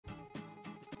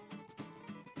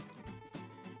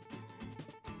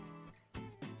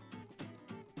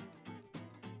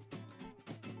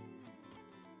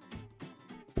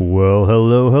Well,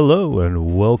 hello,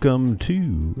 and welcome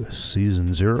to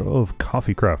Season 0 of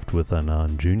CoffeeCraft with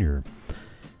Anon Jr.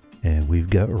 And we've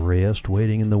got Rayest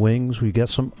waiting in the wings. We've got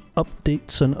some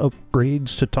updates and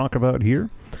upgrades to talk about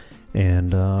here.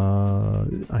 And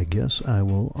I guess I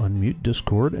will unmute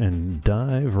Discord and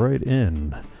dive right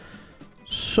in.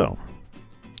 So,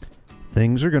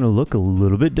 things are going to look a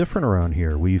little bit different around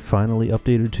here. We finally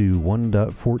updated to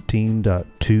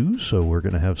 1.14.2, so we're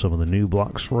going to have some of the new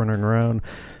blocks running around.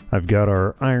 I've got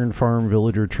our Iron Farm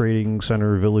Villager Trading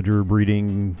Center Villager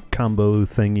Breeding combo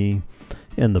thingy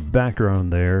in the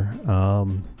background there,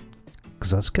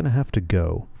 because that's going to have to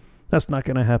go. That's not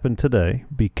going to happen today,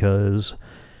 because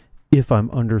if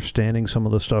I'm understanding some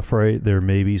of the stuff right, there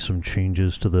may be some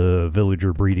changes to the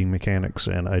villager breeding mechanics,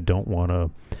 and I don't want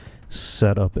to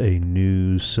set up a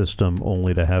new system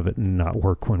only to have it not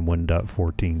work when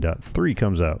 1.14.3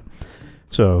 comes out.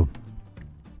 So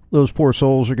those poor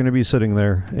souls are going to be sitting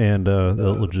there, and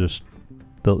they'll just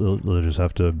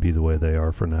have to be the way they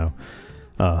are for now.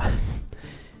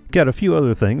 Got a few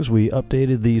other things. We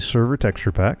updated the server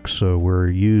texture pack, so we're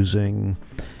using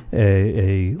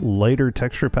a lighter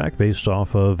texture pack based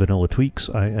off of vanilla tweaks.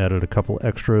 I added a couple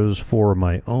extras for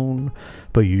my own,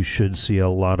 but you should see a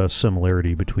lot of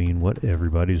similarity between what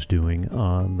everybody's doing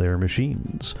on their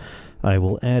machines. I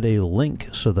will add a link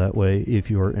so that way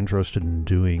if you are interested in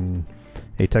doing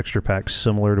a texture pack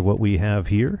similar to what we have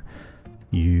here,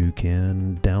 you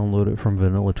can download it from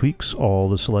Vanilla Tweaks. All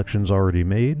the selections already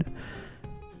made,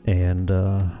 and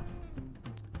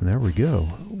there we go.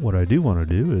 What I do want to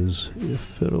do is,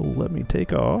 if it'll let me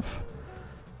take off,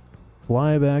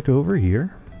 fly back over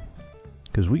here,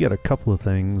 because we got a couple of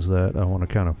things that I want to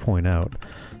kind of point out.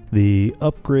 The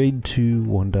upgrade to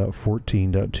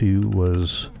 1.14.2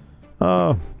 was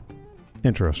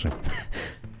interesting.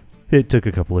 It took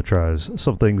a couple of tries.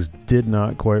 Some things did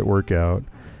not quite work out.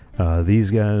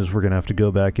 These guys were going to have to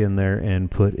go back in there and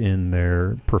put in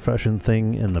their profession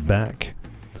thing in the back.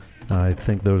 I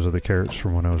think those are the carrots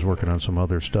from when I was working on some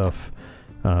other stuff.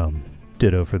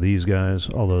 Ditto for these guys,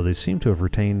 although they seem to have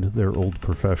retained their old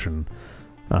profession.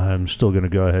 I'm still going to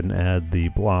go ahead and add the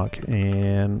block.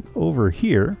 And over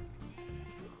here,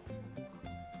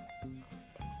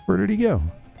 where did he go?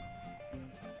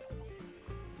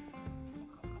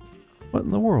 What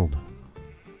in the world?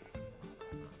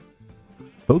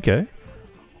 Okay.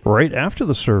 Right after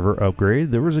the server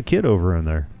upgrade, there was a kid over in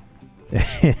there.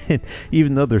 And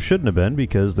even though there shouldn't have been,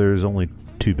 because there's only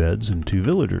 2 beds and 2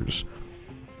 villagers.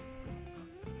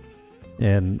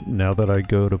 And now that I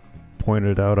go to point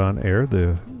it out on air,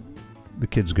 the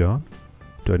kid's gone.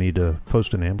 Do I need to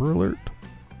post an Amber Alert?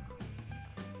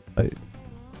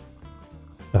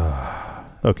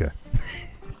 Okay.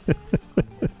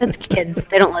 That's kids.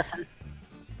 They don't listen.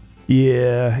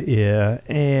 Yeah.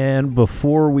 And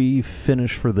before we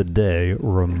finish for the day,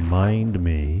 remind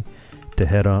me to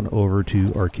head on over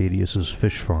to Arcadius's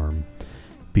fish farm,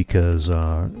 because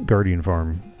Guardian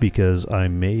farm, because I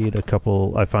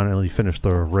finally finished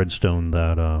the redstone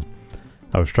that I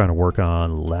was trying to work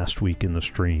on last week in the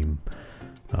stream.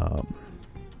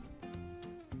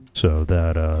 So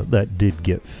that did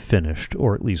get finished,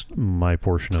 or at least my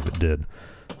portion of it did.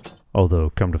 Although,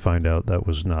 come to find out, that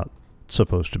was not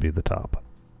supposed to be the top.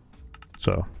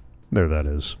 So, there that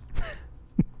is.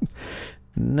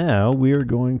 Now we are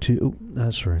going to... Oh,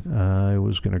 that's right. I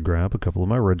was going to grab a couple of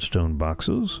my redstone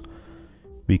boxes,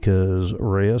 because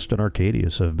Rayest and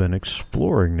Arcadius have been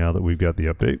exploring now that we've got the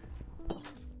update.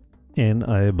 And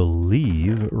I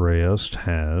believe Rayest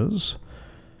has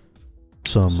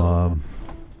some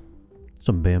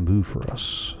bamboo for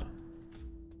us.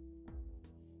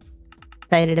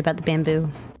 Excited about the bamboo.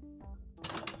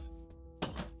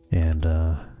 And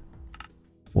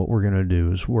what we're going to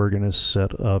do is we're going to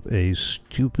set up a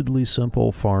stupidly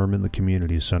simple farm in the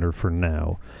community center for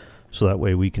now. So that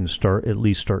way we can at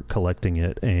least start collecting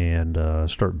it and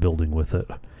start building with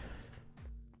it.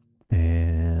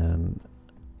 And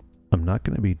I'm not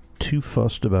going to be too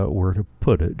fussed about where to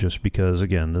put it, just because,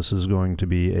 again, this is going to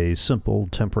be a simple,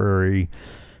 temporary,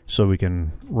 so we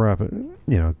can wrap it,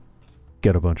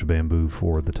 get a bunch of bamboo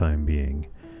for the time being.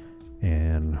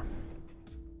 And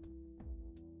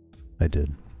I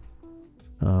did.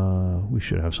 We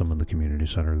should have some in the community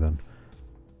center then.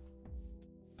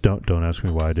 Don't ask me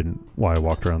why I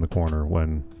walked around the corner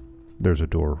when there's a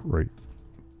door right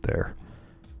there.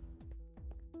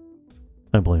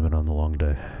 I blame it on the long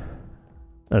day.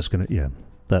 That's gonna,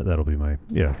 that'll be my,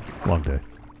 long day.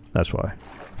 That's why.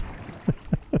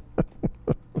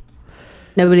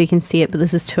 Nobody can see it, but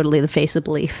this is totally the face of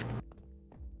belief.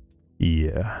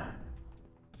 Yeah.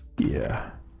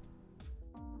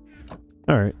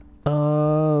 Alright.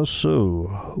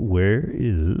 So where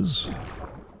is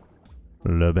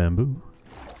the bamboo?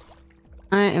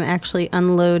 I am actually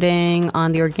unloading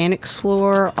on the organics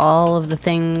floor all of the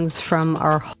things from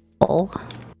our haul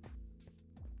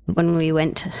when we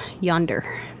went yonder.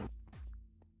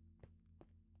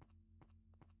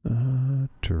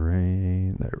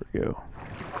 Terrain. There we go.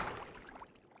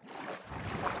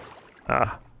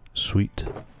 Ah, sweet.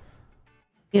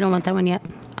 You don't want that one yet.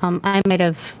 I might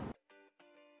have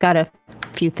got a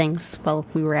few things while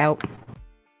we were out.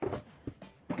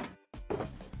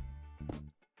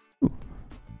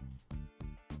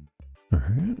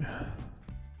 Alright.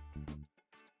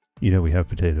 You know we have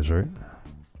potatoes, right?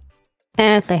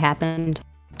 They happened.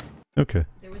 Okay.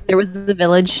 There was a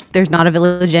village. There's not a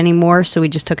village anymore, so we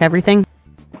just took everything.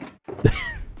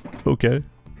 Okay.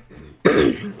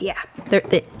 Yeah.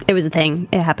 It was a thing.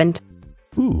 It happened.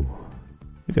 Ooh.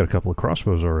 We got a couple of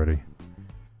crossbows already.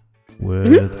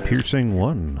 With piercing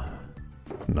 1.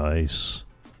 Nice.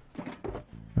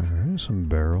 Alright, some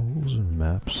barrels and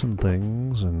maps and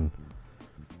things and...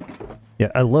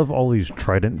 Yeah, I love all these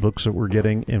trident books that we're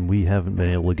getting, and we haven't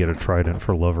been able to get a trident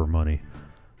for love or money.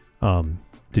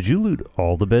 Did you loot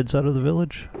all the beds out of the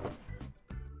village?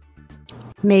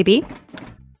 Maybe.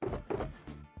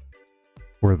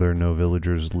 Were there no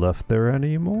villagers left there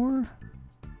anymore?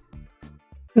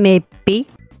 Maybe.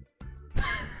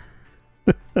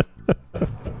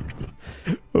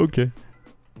 Okay.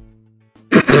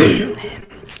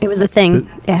 It was a thing.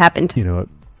 It happened. You know what?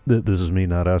 This is me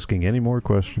not asking any more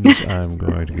questions. I'm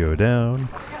going to go down.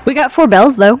 We got 4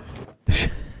 bells, though.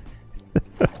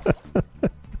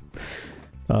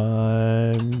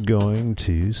 I'm going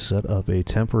to set up a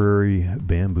temporary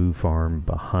bamboo farm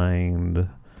behind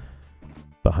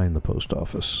the post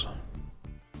office.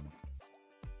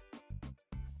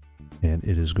 And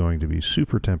it is going to be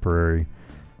super temporary,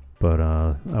 but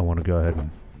I want to go ahead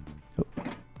and... Oh.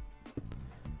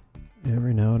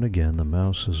 Every now and again, the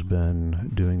mouse has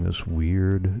been doing this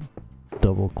weird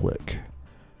double click,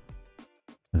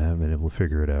 and I haven't been able to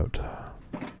figure it out.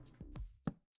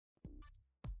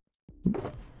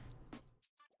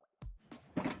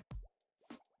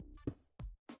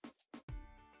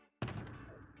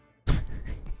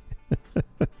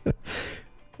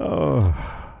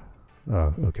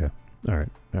 Oh, okay. All right.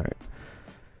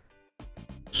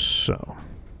 So,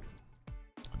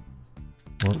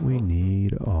 what we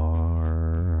need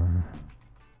are...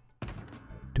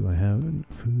 Do I have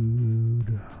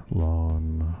food,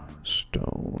 lawn,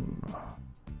 stone?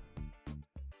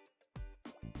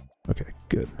 Okay,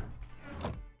 good.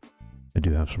 I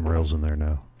do have some rails in there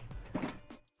now.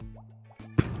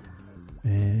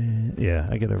 And yeah,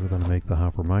 I get everything to make the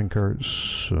hopper minecart,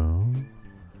 so...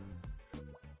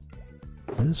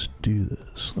 Let's do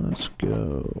this. Let's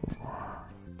go.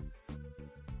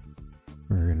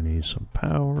 We're gonna need some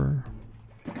power.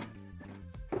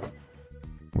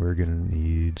 We're gonna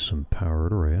need some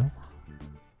powered rail.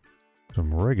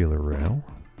 Some regular rail.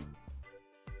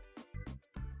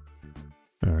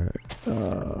 Alright,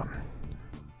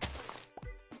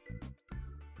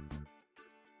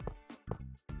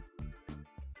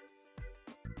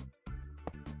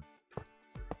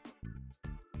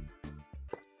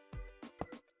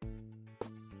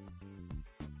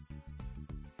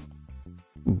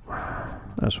 Ooh,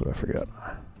 that's what I forgot.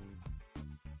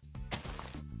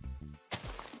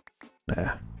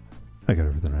 Nah, I got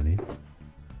everything I need.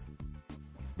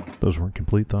 Those weren't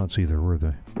complete thoughts either, were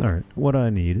they? Alright, what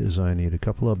I need is I need a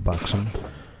couple of boxen.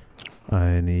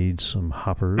 I need some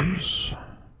hoppers.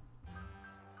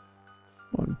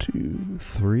 1, 2,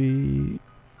 3.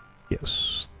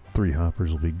 Yes, 3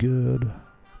 hoppers will be good.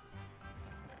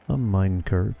 A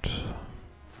minecart.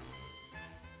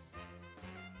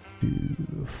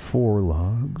 4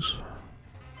 logs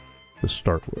to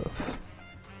start with.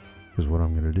 Because what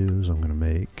I'm going to do is I'm going to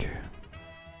make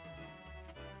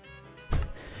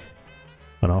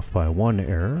an off by 1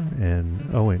 error and...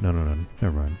 Oh wait, no. Never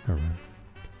mind.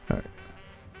 Alright.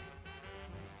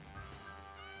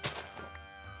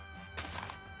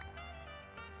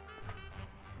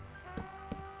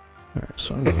 Alright,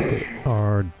 so I'm going to put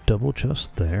our double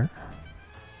chest there.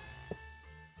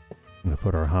 I'm going to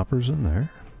put our hoppers in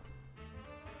there.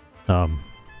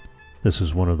 This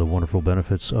is one of the wonderful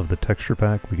benefits of the texture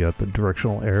pack. We got the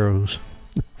directional arrows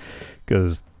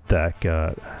because that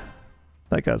got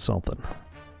something.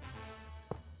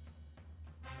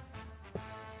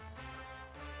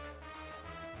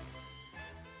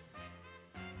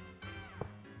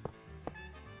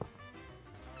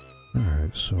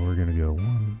 Alright, so we're gonna go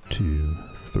 1, 2,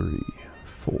 3,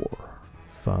 4,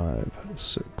 5,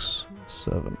 6,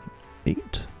 7,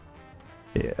 8.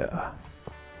 Yeah.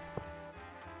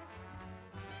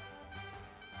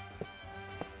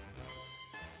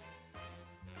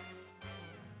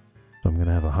 So I'm going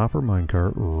to have a hopper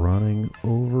minecart running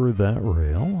over that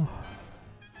rail.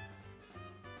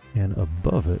 And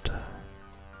above it,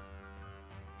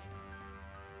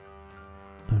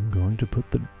 I'm going to put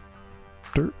the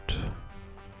dirt.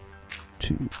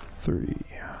 2, 3,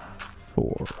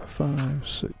 4, 5,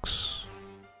 6,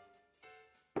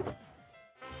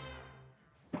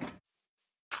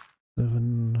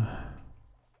 7,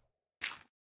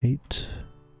 8.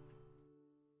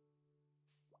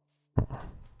 Oh.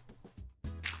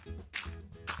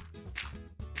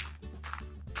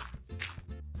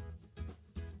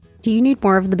 Do you need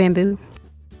more of the bamboo?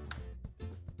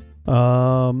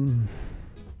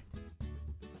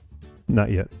 Not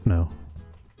yet, no.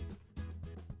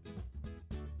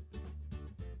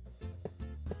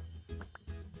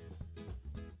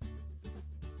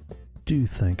 Do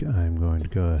think I'm going to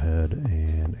go ahead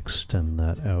and extend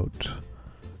that out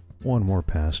one more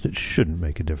past. It shouldn't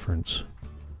make a difference,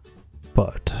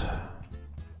 but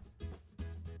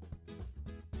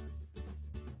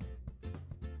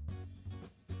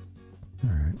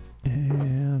alright,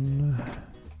 and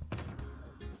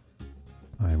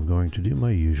I'm going to do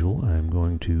my usual. I'm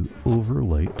going to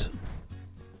overlight,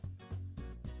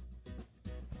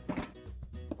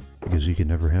 because you can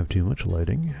never have too much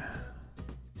lighting.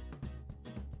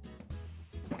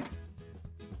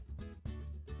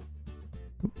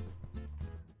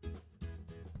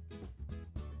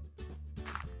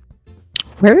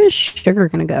 Where is sugar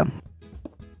gonna go?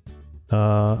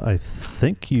 I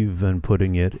think you've been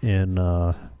putting it in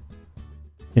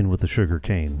with the sugar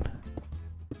cane.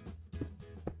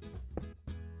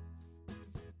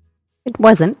 It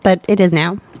wasn't, but it is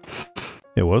now.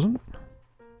 It wasn't?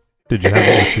 Did you have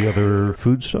it with the other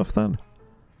food stuff then?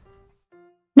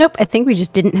 Nope, I think we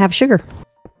just didn't have sugar.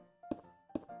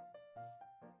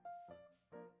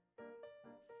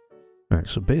 Alright,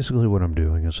 so basically what I'm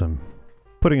doing is I'm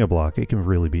putting a block. It can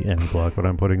really be any block, but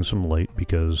I'm putting some light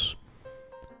because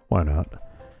why not?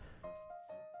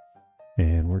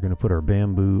 And we're going to put our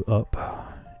bamboo up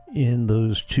in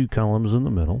those 2 columns in the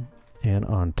middle. And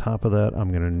on top of that, I'm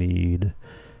going to need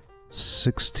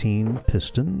 16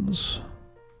 pistons.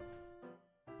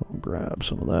 I'll grab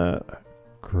some of that.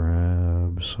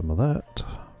 Grab some of that.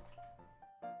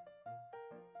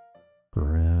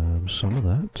 Grab some of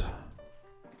that.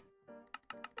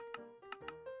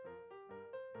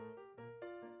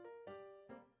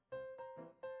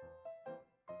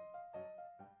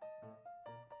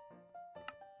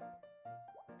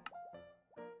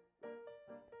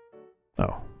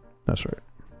 Oh, that's right.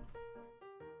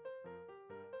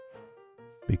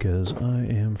 Because I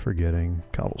am forgetting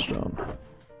cobblestone.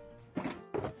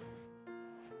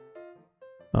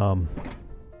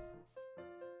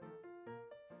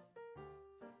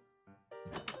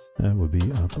 That would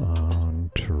be up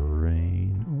on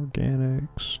terrain,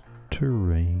 organics,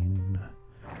 terrain.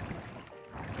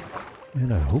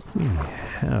 And I hope we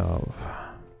have,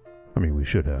 I mean we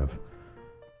should have,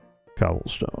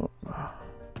 cobblestone.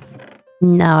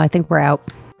 No, I think we're out.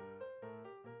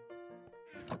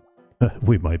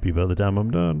 We might be by the time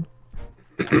I'm done.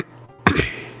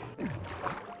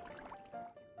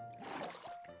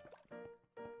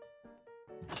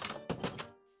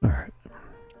 Alright.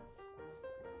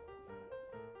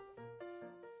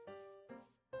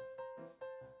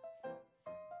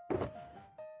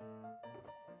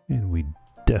 And we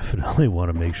definitely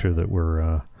want to make sure that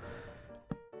we're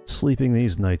sleeping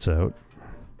these nights out.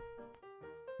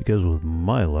 Because with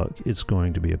my luck, it's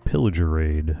going to be a pillager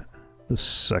raid the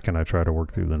second I try to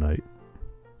work through the night.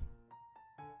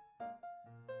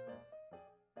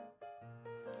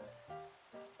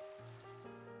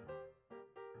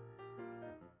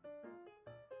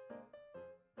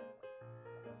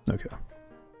 Okay.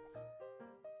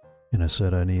 And I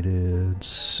said I needed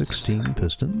 16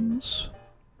 pistons.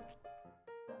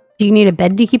 Do you need a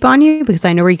bed to keep on you? Because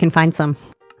I know where you can find some.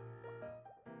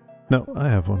 No, I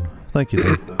have one. Thank you,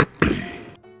 Dave.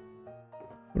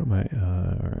 What am I?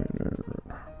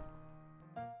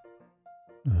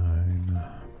 9.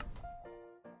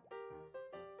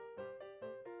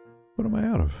 What am I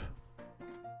out of?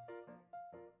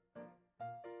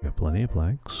 Got plenty of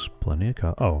planks, plenty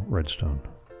of oh, redstone.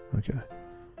 Okay.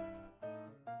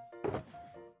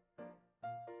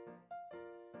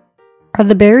 Are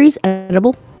the berries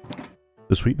edible?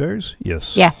 The sweet berries?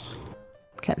 Yes. Yeah.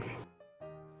 Okay.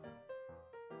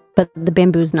 But the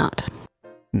bamboo's not.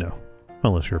 No,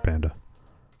 unless you're a panda.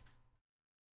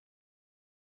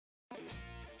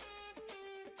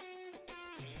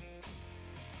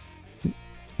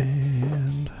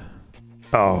 And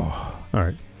oh, all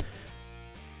right.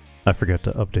 I forgot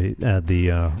to add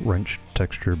the wrench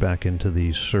texture back into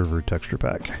the server texture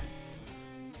pack.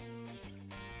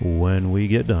 When we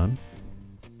get done,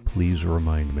 please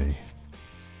remind me.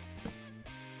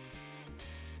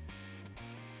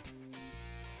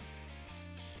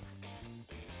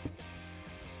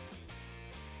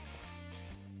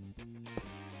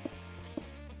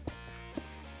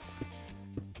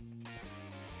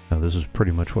 Now this is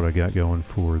pretty much what I got going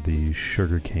for the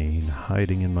sugarcane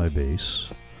hiding in my base.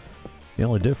 The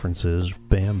only difference is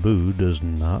bamboo does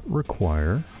not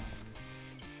require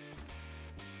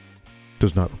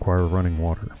running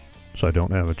water. So I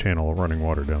don't have a channel of running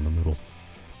water down the middle.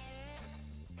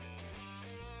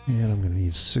 And I'm going to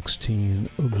need 16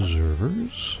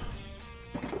 observers.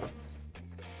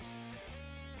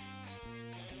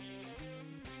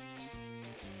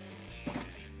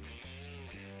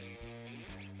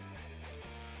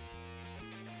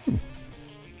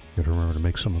 Got to remember to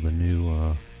make some of the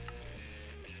new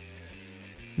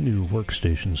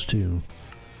workstations too.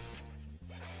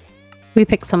 We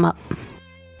picked some up.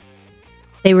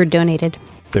 They were donated.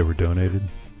 They were donated?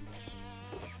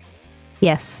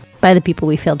 Yes, by the people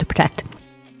we failed to protect.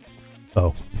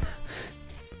 Oh.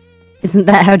 Isn't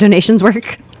that how donations work?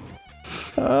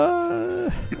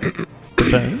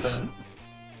 Depends.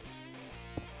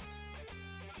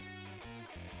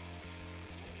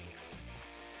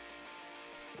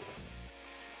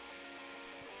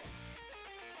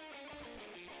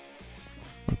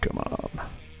 Oh, come on.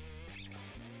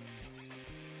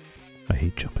 I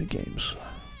hate jumping games.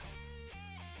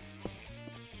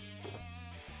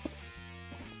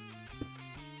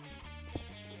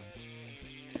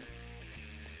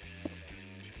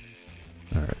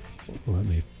 Alright, let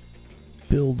me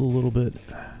build a little bit,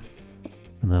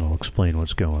 and then I'll explain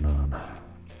what's going on.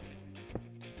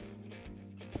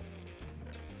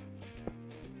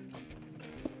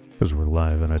 Because we're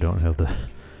live and I don't have the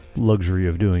luxury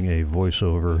of doing a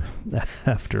voiceover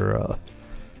after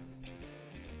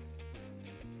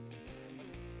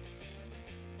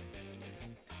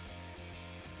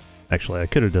Actually, I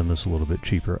could have done this a little bit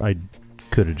cheaper. I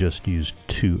could have just used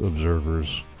 2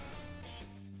 observers,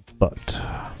 but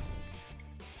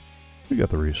we got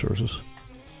the resources.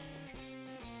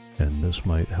 And this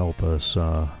might help us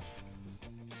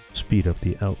speed up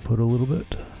the output a little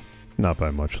bit. Not by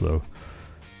much, though.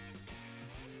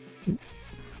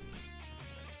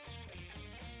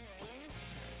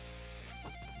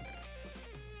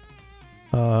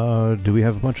 Do we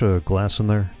have a bunch of glass in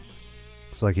there?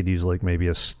 So I could use like maybe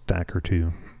a stack or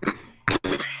 2.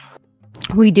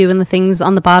 We do in the things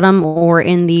on the bottom or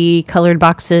in the colored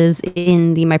boxes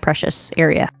in the My Precious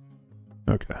area.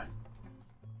 Okay.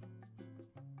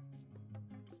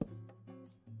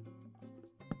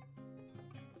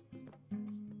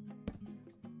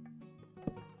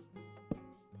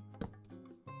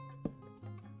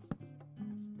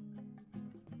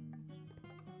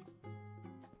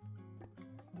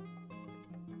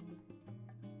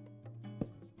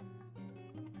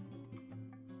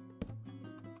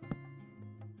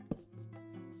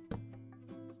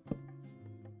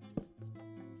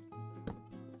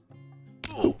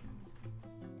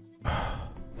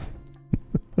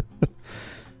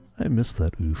 I missed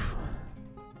that oof.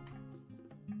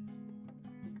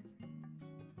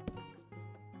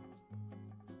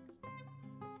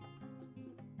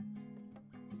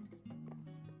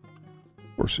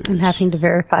 I'm having to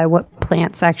verify what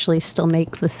plants actually still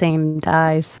make the same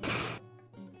dyes.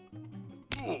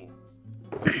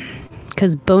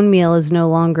 Because bone meal is no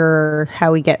longer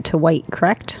how we get to white,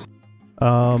 correct?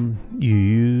 You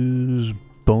use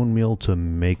bone meal to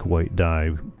make white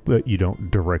dye, but you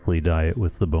don't directly dye it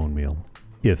with the bone meal,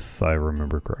 if I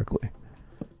remember correctly.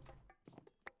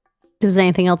 Does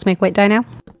anything else make white dye now?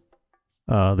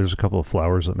 There's a couple of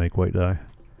flowers that make white dye.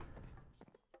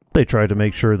 They tried to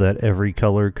make sure that every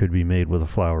color could be made with a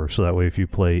flower, so that way if you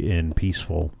play in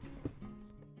Peaceful,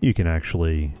 you can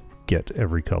actually get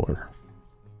every color.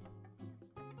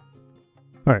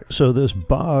 Alright, so this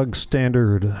bog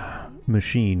standard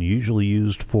machine, usually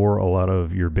used for a lot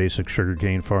of your basic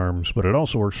sugarcane farms, but it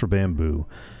also works for bamboo,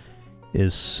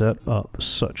 is set up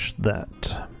such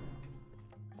that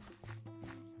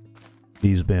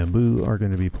these bamboo are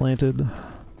going to be planted.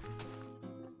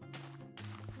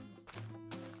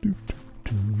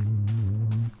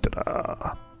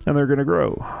 Ta-da! And they're going to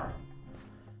grow.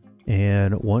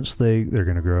 And once they're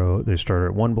going to grow, they start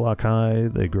at 1 block high,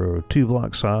 they grow 2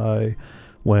 blocks high.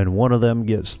 When one of them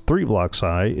gets 3 blocks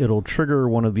high, it'll trigger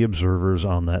one of the observers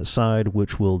on that side,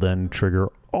 which will then trigger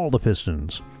all the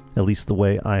pistons, at least the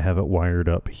way I have it wired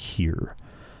up here.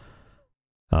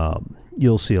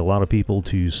 You'll see a lot of people,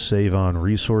 to save on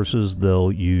resources,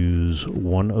 they'll use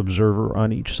 1 observer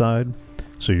on each side.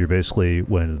 So you're basically,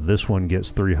 when this one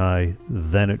gets 3 high,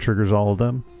 then it triggers all of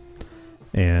them.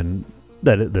 And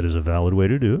that is a valid way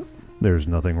to do it. There's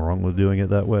nothing wrong with doing it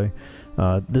that way.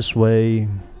 This way,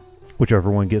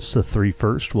 whichever one gets to 3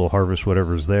 first will harvest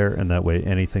whatever's there, and that way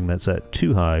anything that's at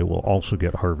 2 high will also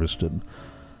get harvested.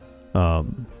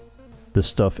 This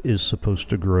stuff is supposed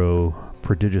to grow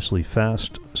prodigiously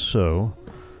fast, so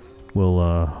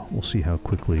we'll see how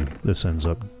quickly this ends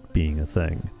up being a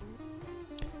thing.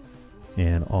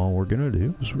 And all we're gonna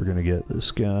do is we're gonna get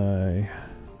this guy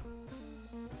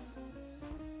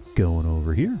going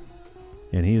over here,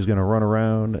 and he's gonna run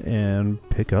around and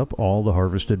pick up all the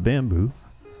harvested bamboo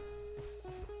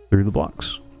through the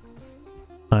blocks.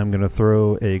 I'm gonna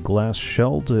throw a glass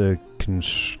shell to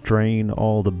constrain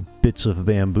all the bits of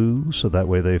bamboo so that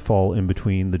way they fall in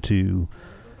between the 2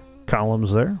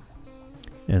 columns there.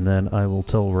 And then I will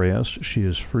tell Reyes she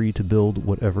is free to build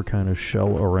whatever kind of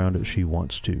shell around it she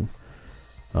wants to.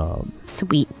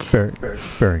 Sweet.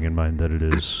 Bearing in mind that it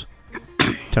is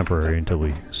temporary until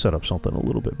we set up something a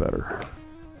little bit better.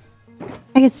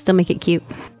 I can still make it cute.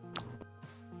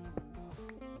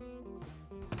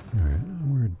 Alright,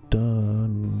 we're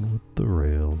done with the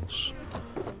rails.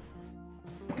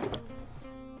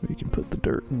 We can put the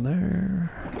dirt in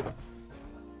there.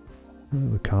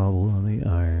 The cobble on the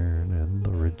iron and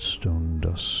the redstone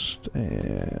dust.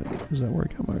 And is that where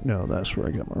I got my... No, that's where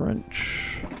I got my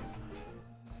wrench.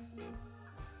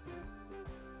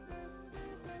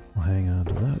 I'll hang on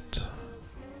to that.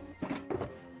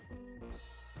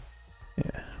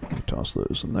 Yeah, we toss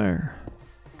those in there.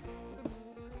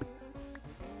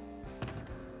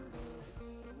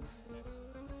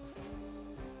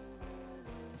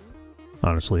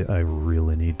 Honestly, I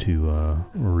really need to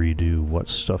redo what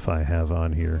stuff I have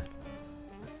on here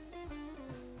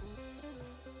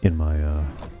in my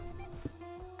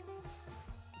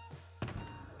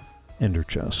ender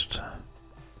chest.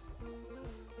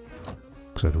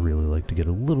 Because I'd really like to get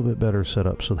a little bit better set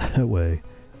up so that way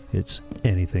it's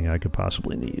anything I could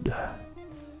possibly need.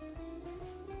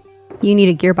 You need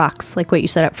a gearbox, like what you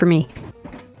set up for me.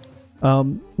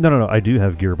 No. I do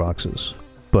have gearboxes,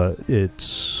 but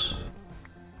it's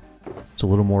a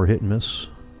little more hit and miss, a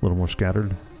little more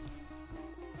scattered.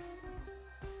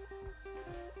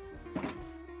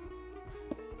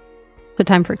 So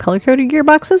time for color-coded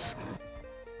gearboxes?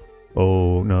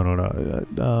 Oh,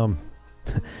 no.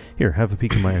 Here, have a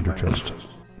peek in my ender chest.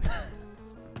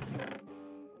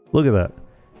 Look at that.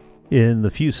 In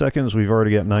the few seconds, we've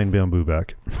already got 9 bamboo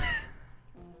back.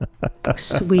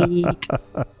 Sweet.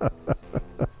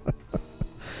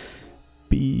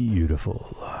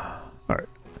 Beautiful. Alright.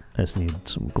 I just need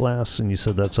some glass, and you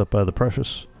said that's up by the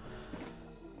precious?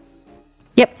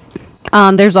 Yep.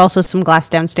 There's also some glass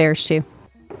downstairs, too.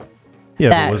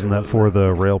 Yeah, but wasn't that for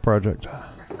the rail project?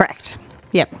 Correct.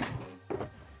 Yep.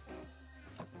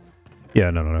 Yeah,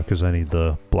 no, because I need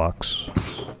the blocks.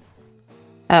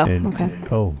 Oh, and, okay.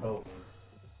 Oh.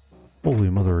 Holy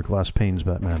mother of glass panes,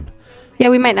 Batman. Yeah,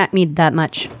 we might not need that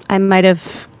much. I might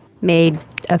have made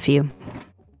a few.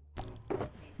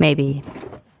 Maybe.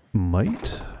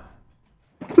 Might?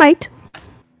 Might.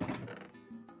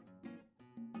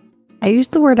 I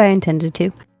used the word I intended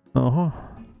to. Uh-huh.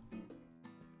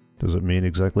 Does it mean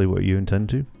exactly what you intend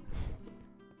to?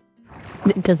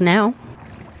 It does now.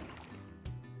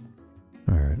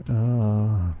 Alright,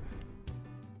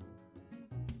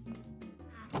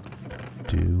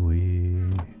 do we...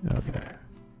 Okay.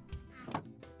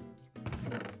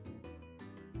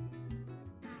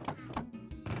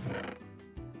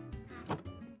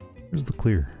 Where's the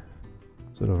clear?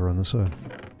 Is it over on this side?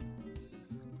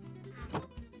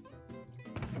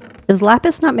 Does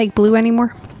lapis not make blue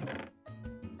anymore?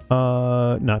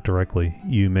 Not directly.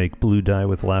 You make blue dye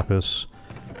with lapis,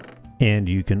 and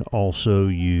you can also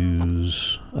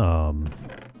use the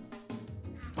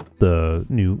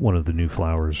one of the new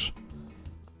flowers.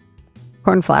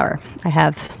 Cornflower. I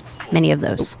have many of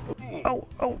those. Oh,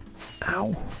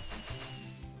 ow.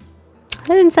 That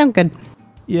didn't sound good.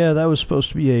 Yeah, that was supposed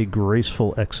to be a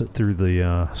graceful exit through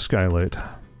the skylight.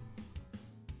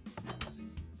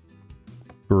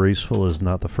 Graceful is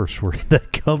not the first word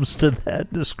that comes to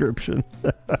that description.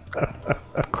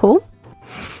 Cool.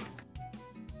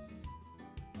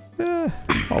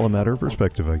 All a matter of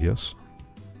perspective, I guess.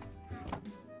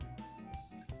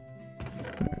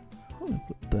 Alright, let me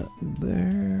put that in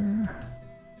there.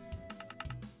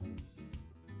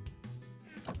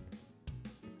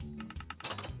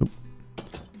 Oop.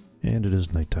 And it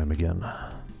is nighttime again.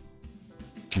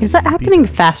 Is that happening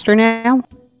faster now?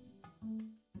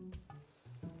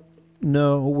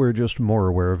 No, we're just more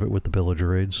aware of it with the pillager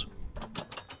raids.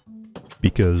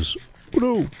 Because Oh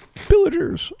no!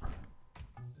 Pillagers!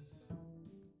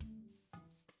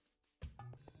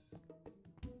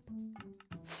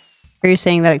 Are you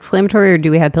saying that exclamatory, or do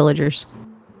we have pillagers?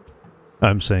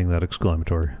 I'm saying that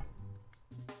exclamatory.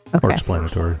 Okay. Or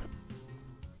explanatory.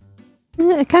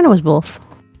 It kind of was both.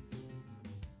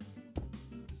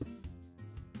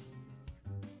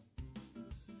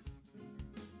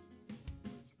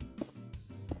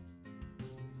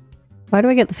 Why do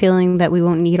I get the feeling that we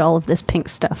won't need all of this pink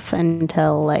stuff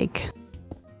until, like,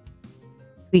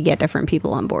 we get different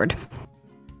people on board?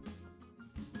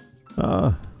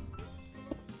 Well,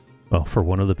 for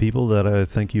one of the people that I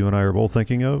think you and I are both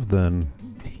thinking of, then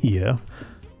yeah.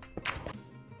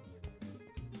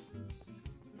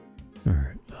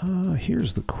 Alright,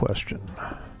 here's the question.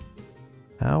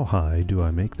 How high do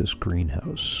I make this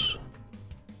greenhouse?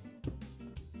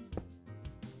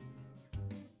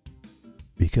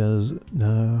 Because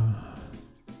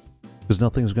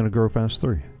nothing's going to grow past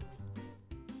 3.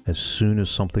 As soon as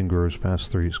something grows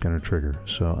past 3, it's going to trigger.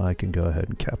 So I can go ahead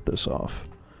and cap this off.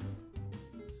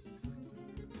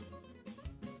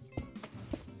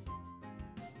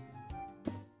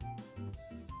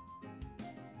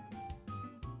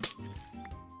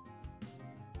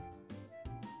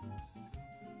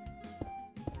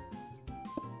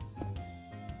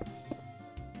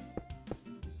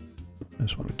 I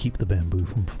just want to keep the bamboo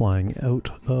from flying out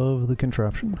of the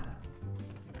contraption.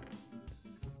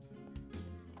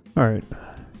 Alright.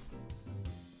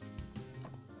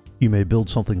 You may build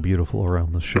something beautiful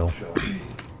around this shell.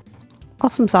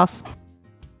 Awesome sauce.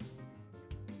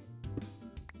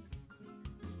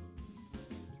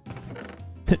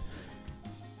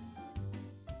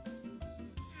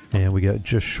 And we got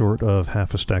just short of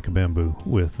half a stack of bamboo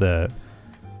with that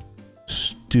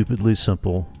stupidly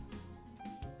simple,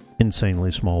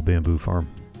 insanely small bamboo farm.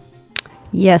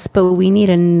 Yes, but we need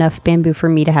enough bamboo for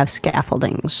me to have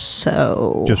scaffolding,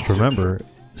 so... Just remember,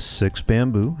 6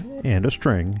 bamboo and a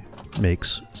string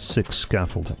makes 6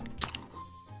 scaffolding.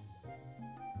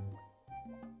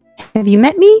 Have you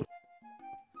met me?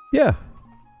 Yeah.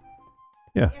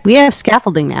 Yeah. We have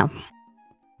scaffolding now.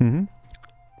 Mm-hmm.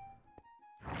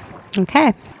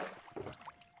 Okay.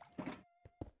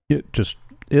 Yeah, just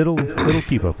it'll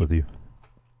keep up with you.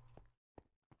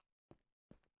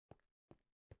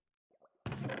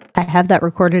 I have that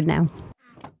recorded now.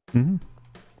 Mm-hmm.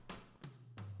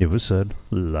 It was said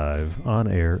live on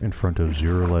air in front of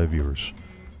 0 live viewers.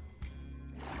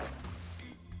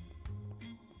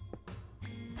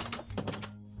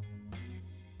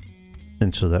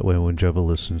 And so that way when Jebba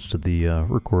listens to the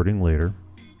recording later,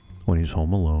 when he's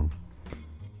home alone,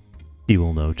 he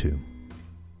will know too.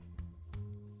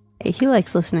 Hey, he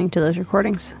likes listening to those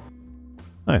recordings.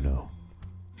 I know.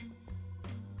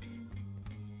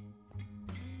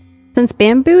 Since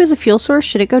bamboo is a fuel source,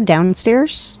 should it go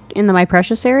downstairs in the My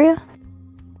Precious area?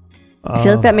 I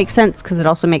feel like that makes sense because it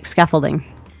also makes scaffolding.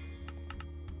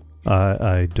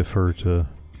 I defer to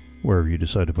wherever you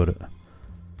decide to put it.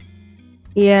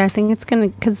 Yeah, I think it's gonna,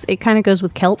 because it kind of goes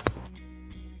with kelp.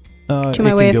 It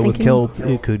my way could of go with thinking. kelp.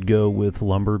 It could go with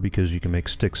lumber because you can make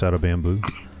sticks out of bamboo.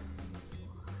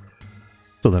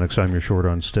 So the next time you're short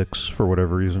on sticks for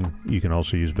whatever reason, you can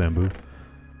also use bamboo.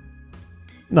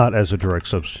 Not as a direct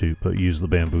substitute, but use the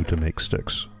bamboo to make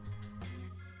sticks.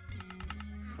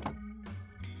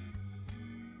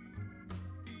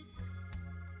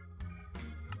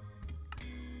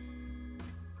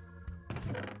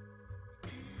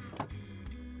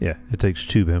 Yeah, it takes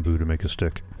 2 bamboo to make a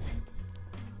stick.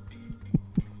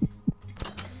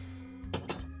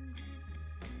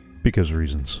 Because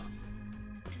reasons.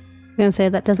 I'm gonna say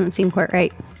that doesn't seem quite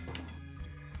right.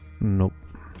 Nope.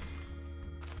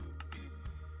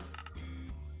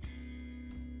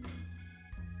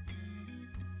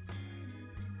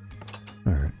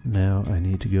 Alright, now I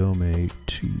need to go make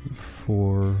 2,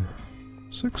 4,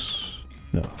 6.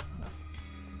 No.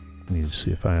 I need to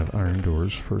see if I have iron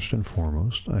doors first and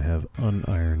foremost. I have an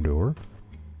iron door.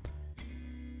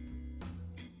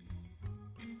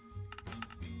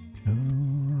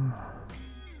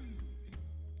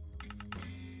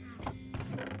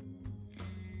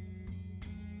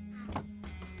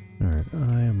 Alright,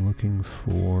 I am looking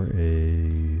for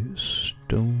a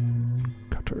stone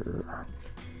cutter.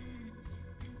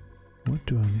 What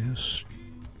do I miss?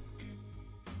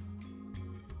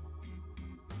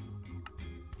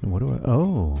 And what do I...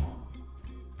 Oh!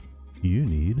 You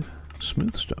need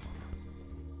smooth stone.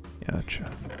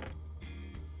 Gotcha.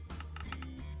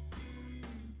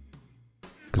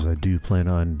 Because I do plan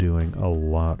on doing a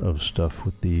lot of stuff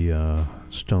with the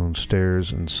stone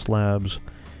stairs and slabs,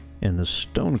 and the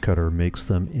stone cutter makes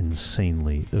them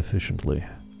insanely efficiently.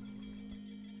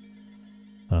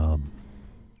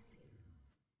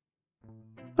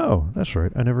 Oh, that's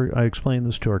right. I explained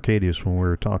this to Arcadius when we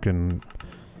were talking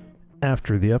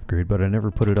after the upgrade, but I never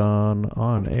put it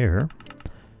on air.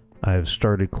 I've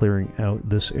started clearing out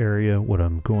this area. What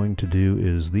I'm going to do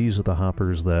is these are the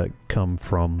hoppers that come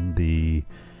from the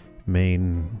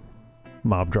main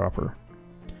mob dropper.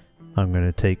 I'm going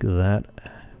to take that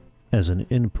as an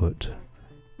input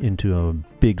into a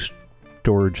big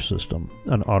storage system,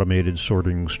 an automated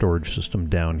sorting storage system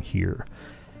down here.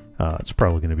 It's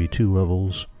probably going to be 2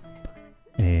 levels,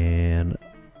 and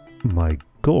my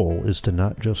goal is to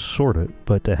not just sort it,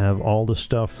 but to have all the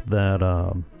stuff that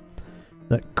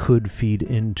that could feed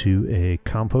into a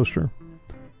composter.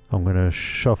 I'm going to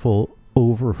shuffle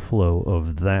overflow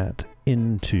of that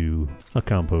into a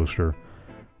composter,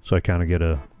 so I kind of get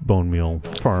a bone meal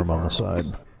farm on the side.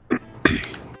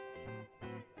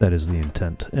 That is the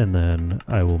intent. And then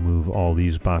I will move all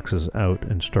these boxes out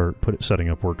and start setting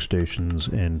up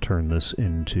workstations and turn this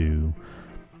into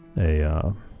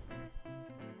a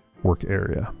work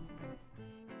area.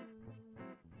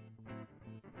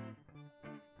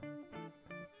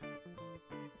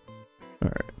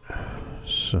 Alright,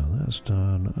 so that's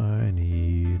done.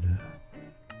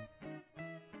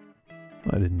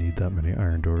 I didn't need that many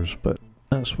iron doors, but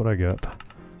that's what I got.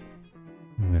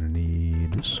 I'm gonna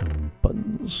need some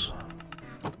buttons.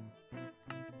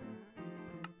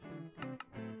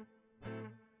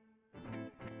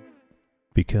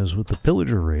 Because with the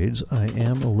pillager raids, I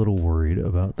am a little worried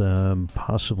about them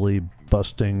possibly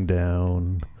busting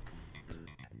down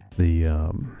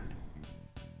the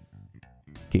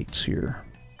gates here.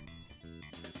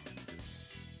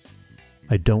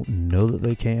 I don't know that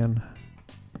they can,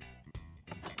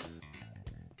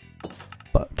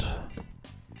 but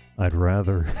I'd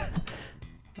rather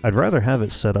have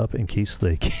it set up in case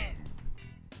they can.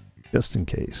 Just in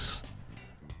case.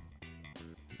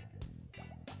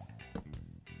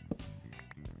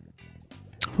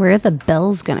 Where are the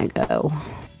bells gonna go?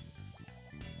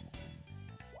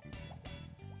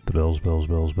 The bells, bells,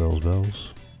 bells, bells,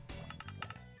 bells.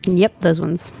 Yep, those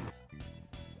ones.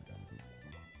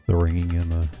 The ringing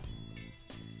and the...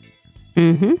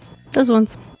 Mm-hmm. Those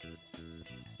ones.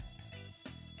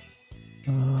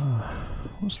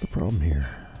 What's the problem here?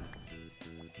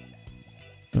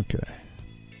 Okay.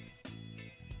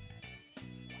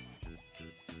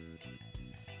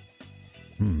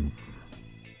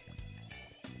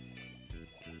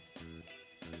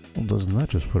 Well, doesn't that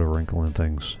just put a wrinkle in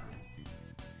things?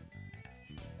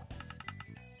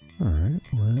 Alright,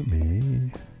 let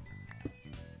me...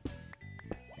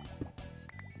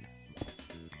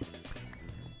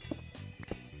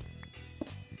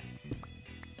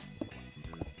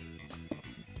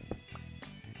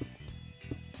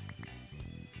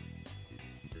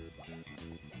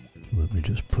 Let me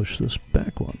just push this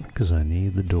back one, because I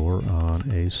need the door on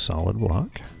a solid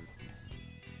block.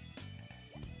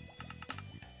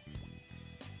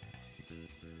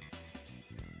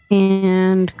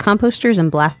 And composters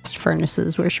and blast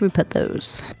furnaces, where should we put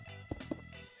those?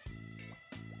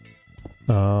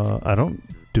 I don't...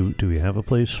 Do we have a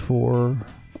place for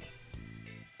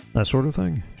that sort of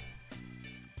thing?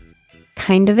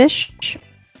 Kind of-ish.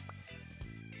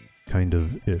 Kind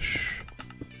of-ish.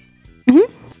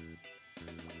 Mm-hmm.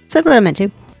 Said what I meant to.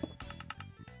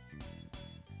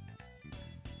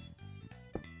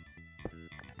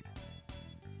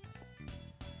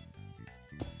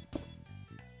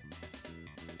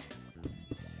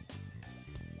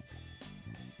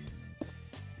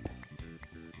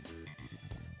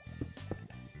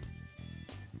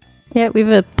 Yeah, we have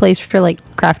a place for, like,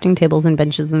 crafting tables and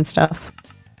benches and stuff.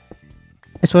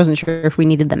 I just wasn't sure if we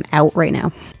needed them out right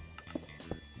now.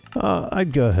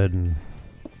 I'd go ahead and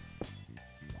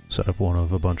set up one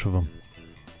of a bunch of them.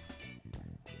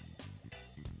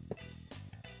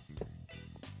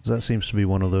 That seems to be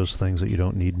one of those things that you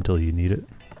don't need until you need it.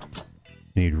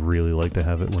 And you'd really like to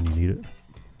have it when you need it.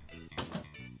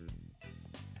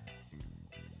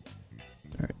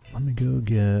 Alright, let me go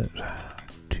get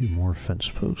 2 more fence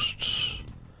posts.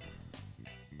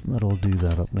 That'll do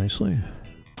that up nicely.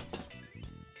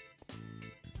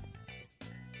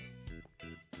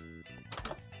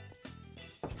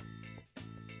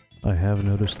 I have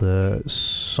noticed that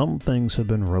some things have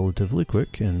been relatively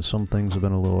quick and some things have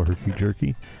been a little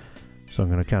herky-jerky. So I'm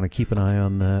going to kind of keep an eye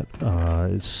on that.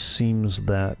 It seems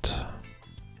that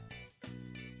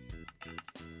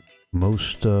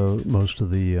most of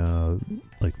the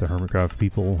like the Hermitcraft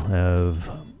people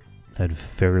have had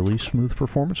fairly smooth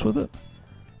performance with it.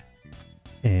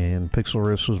 And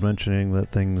Pixelriss was mentioning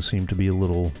that things seem to be a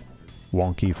little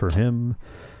wonky for him.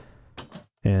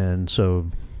 And so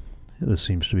This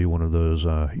seems to be one of those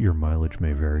your mileage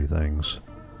may vary things.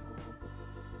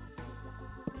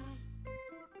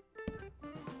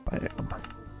 Bam.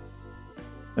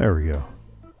 There we go.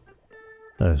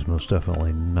 That is most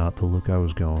definitely not the look I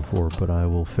was going for, but I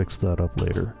will fix that up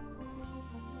later.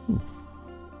 Ooh.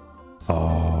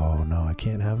 Oh, no, I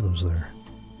can't have those there.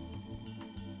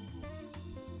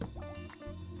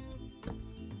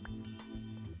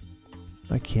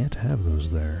 I can't have those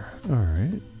there.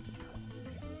 Alright.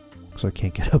 Because I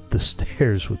can't get up the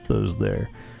stairs with those there.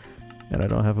 And I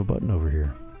don't have a button over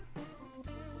here.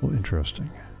 Well, interesting.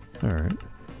 Alright.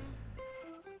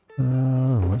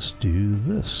 Let's do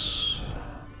this.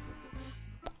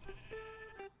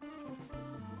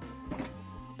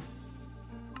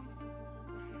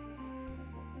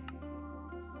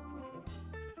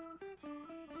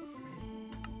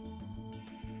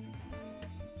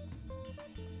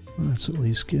 Let's at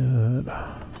least get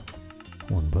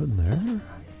one button there.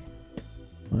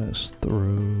 Let's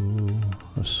throw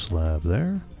a slab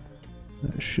there.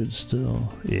 That should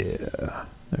still... yeah,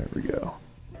 there we go.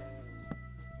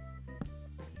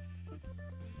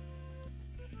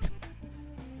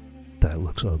 That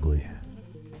looks ugly.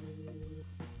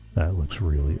 That looks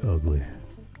really ugly.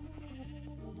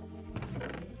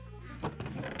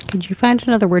 Could you find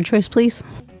another word choice, please?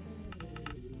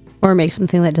 Or make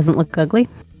something that doesn't look ugly?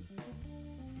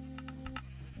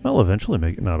 I'll eventually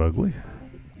make it not ugly.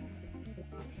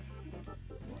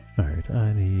 Alright,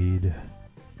 I need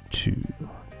 2,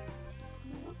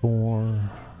 4,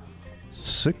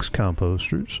 6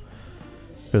 composters.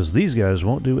 Because these guys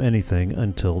won't do anything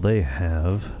until they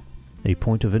have a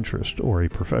point of interest or a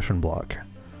profession block.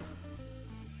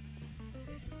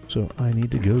 So I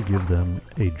need to go give them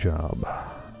a job.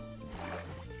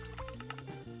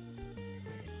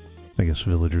 I guess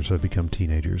villagers have become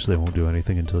teenagers. They won't do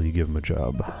anything until you give them a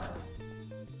job.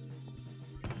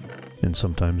 And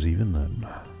sometimes even then.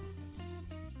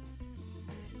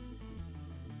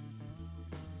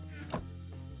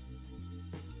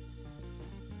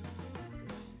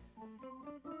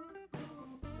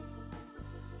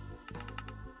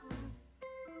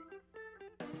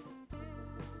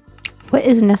 What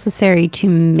is necessary to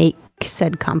make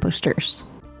said composters?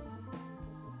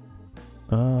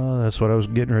 That's what I was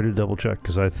getting ready to double check,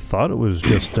 because I thought it was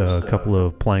just a couple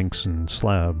of planks and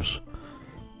slabs.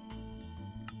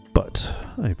 But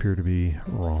I appear to be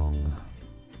wrong.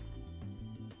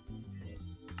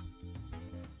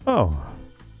 Oh.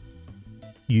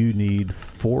 You need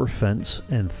 4 fence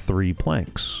and 3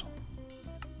 planks.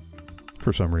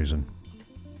 For some reason.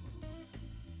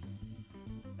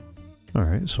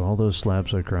 Alright, so all those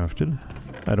slabs I crafted,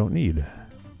 I don't need.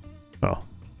 Oh.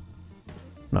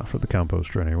 Not for the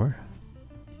composter anyway.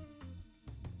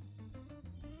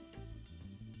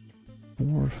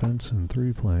 4 fence and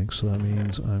 3 planks, so that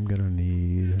means I'm gonna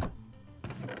need...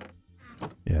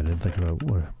 yeah, I didn't think about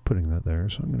putting that there,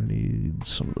 so I'm gonna need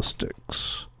some of the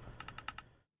sticks.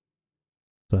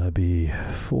 So that'd be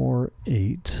 4,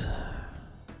 8,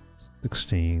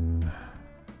 16,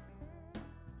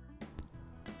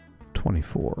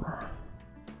 24.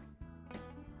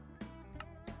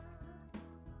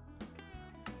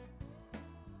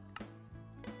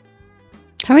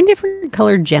 How many different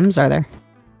colored gems are there?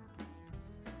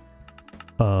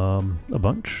 A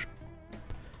bunch.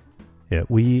 Yeah,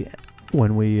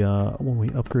 when we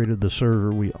upgraded the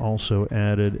server, we also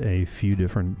added a few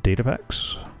different data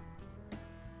packs.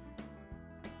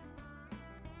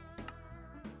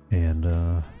 And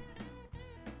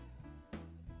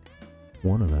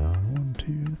one of them, 1,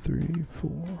 2, 3, 4,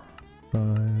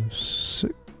 5,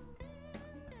 6.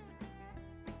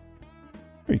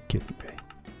 Are you kidding me?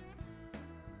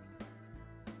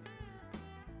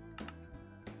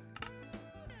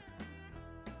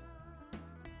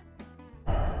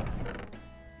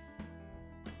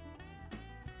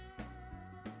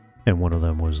 And one of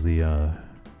them was the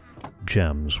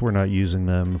gems. We're not using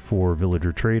them for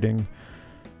villager trading.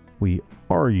 We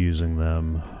are using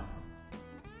them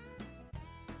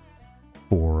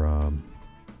for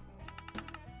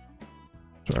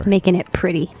sorry. Making it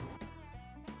pretty.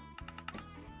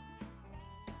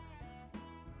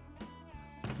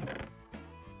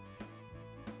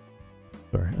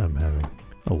 Sorry, I'm having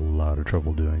a lot of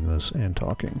trouble doing this and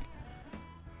talking.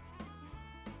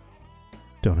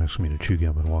 Don't ask me to chew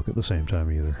gum and walk at the same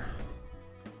time either.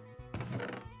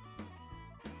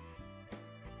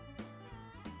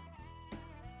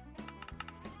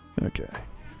 Okay.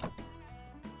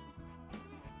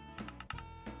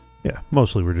 Yeah,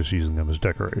 mostly we're just using them as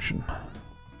decoration.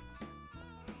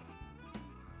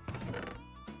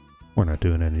 We're not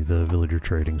doing any of the villager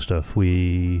trading stuff.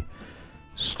 We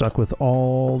Stuck with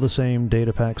all the same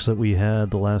data packs that we had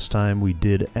the last time. We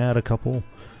did add a couple,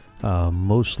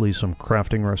 mostly some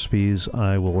crafting recipes.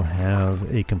 I will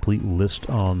have a complete list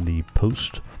on the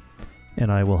post,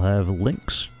 and I will have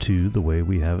links to the way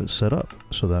we have it set up.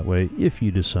 So that way, if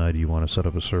you decide you want to set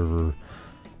up a server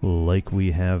like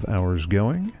we have ours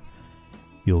going,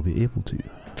 you'll be able to.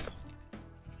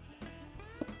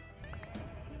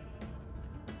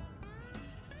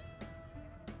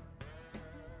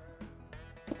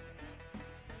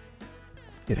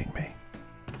 Kidding me.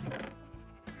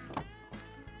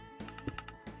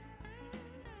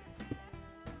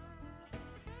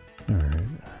 Alright.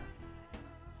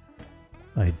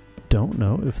 I don't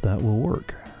know if that will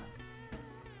work,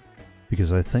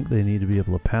 because I think they need to be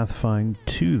able to pathfind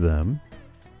to them.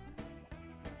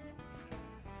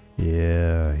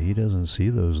 Yeah, he doesn't see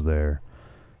those there.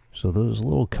 So those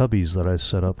little cubbies that I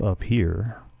set up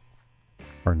here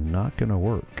are not going to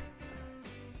work.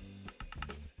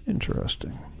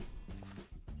 Interesting.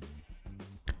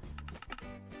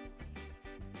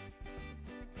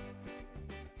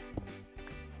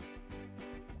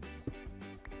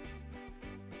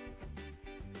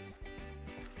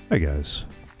 Hey guys.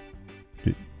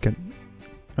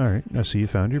 Alright, I see you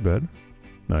found your bed.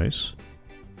 Nice.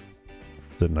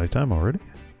 Is it nighttime already?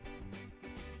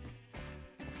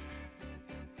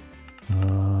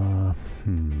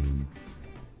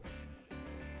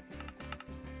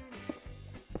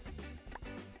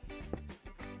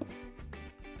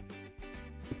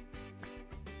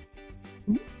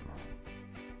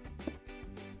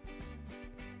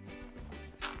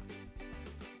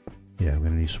 Yeah, I'm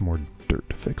gonna need some more dirt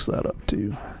to fix that up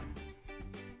too.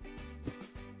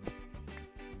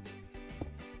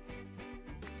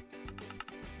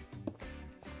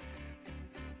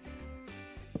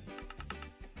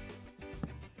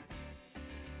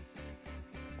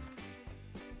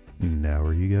 Now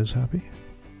are you guys happy?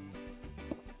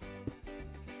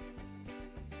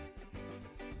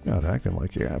 Not acting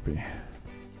like you're happy.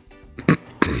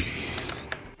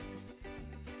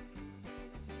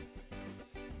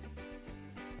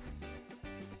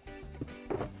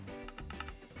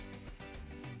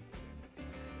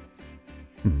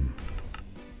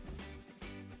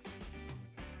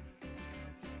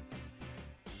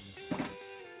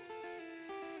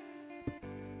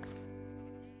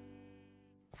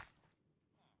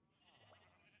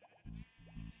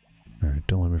 Alright,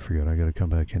 don't let me forget, I gotta come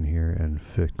back in here and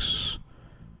fix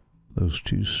those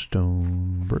 2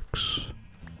 stone bricks.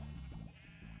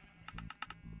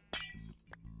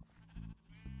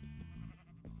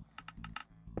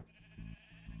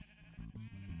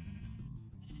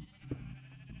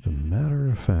 As a matter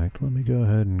of fact, let me go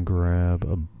ahead and grab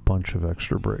a bunch of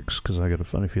extra bricks, because I got a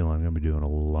funny feeling I'm gonna be doing a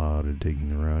lot of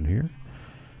digging around here.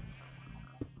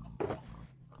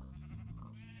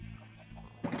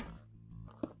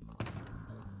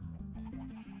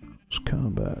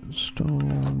 Combat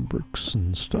stone bricks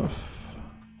and stuff.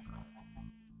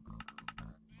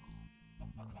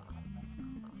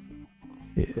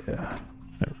 Yeah,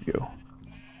 there we go.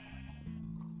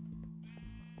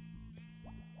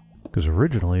 Because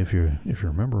originally, if you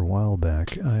remember a while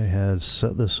back, I had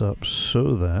set this up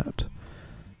so that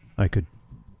I could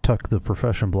tuck the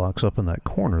profession blocks up in that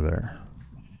corner there,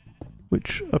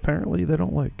 which apparently they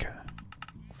don't like.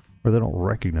 Or they don't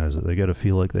recognize it. They gotta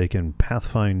feel like they can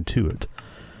pathfind to it.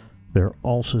 There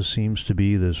also seems to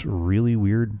be this really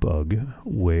weird bug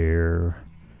where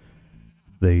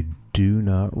they do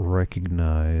not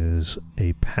recognize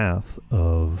a path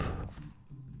of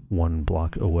 1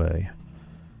 block away.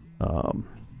 So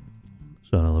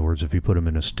in other words, if you put them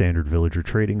in a standard village or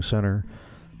trading center,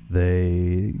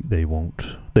 they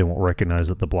won't recognize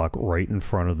that the block right in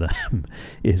front of them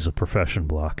is a profession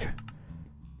block.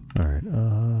 Alright,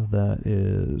 that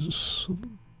is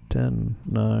 10,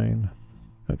 9.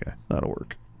 Okay, that'll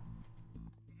work.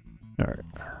 Alright,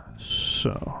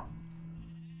 so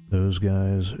those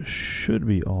guys should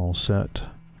be all set.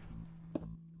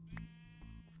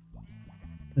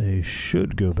 They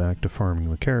should go back to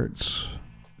farming the carrots.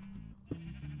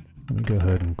 Let me go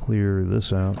ahead and clear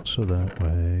this out so that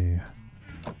way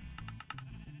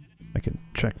I can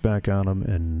check back on them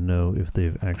and know if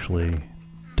they've actually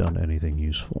done anything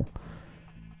useful.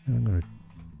 And I'm going to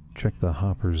check the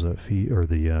hoppers that feed, or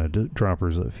the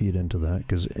droppers that feed into that,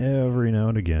 because every now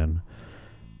and again,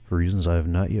 for reasons I have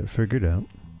not yet figured out,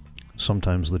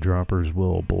 sometimes the droppers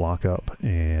will block up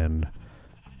and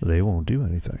they won't do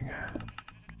anything.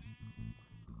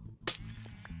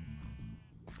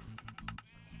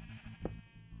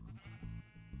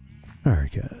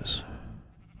 Alright guys,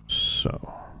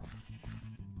 so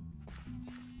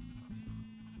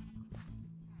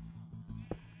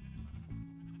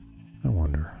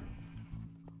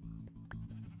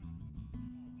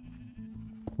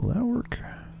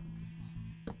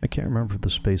I can't remember if the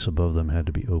space above them had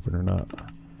to be open or not.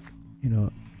 You know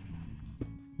what?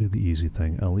 Do the easy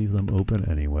thing. I'll leave them open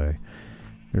anyway.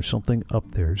 There's something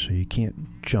up there, so you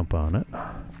can't jump on it.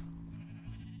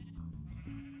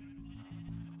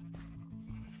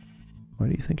 Why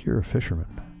do you think you're a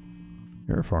fisherman?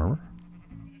 You're a farmer.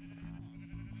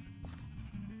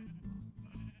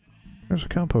 There's a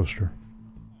composter.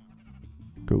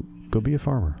 Go be a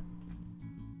farmer.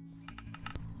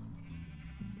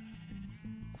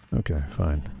 Okay,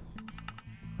 fine.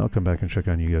 I'll come back and check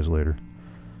on you guys later.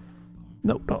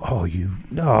 No, no, oh, you,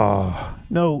 no,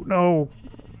 no, no.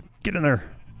 Get in there.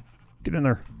 Get in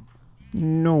there.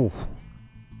 No.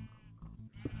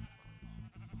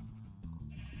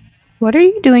 What are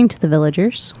you doing to the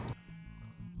villagers?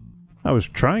 I was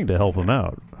trying to help them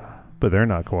out, but they're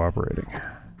not cooperating.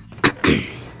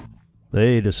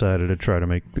 They decided to try to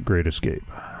make the great escape.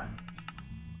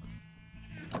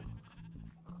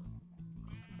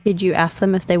 Did you ask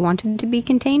them if they wanted to be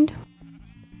contained?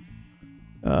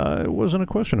 It wasn't a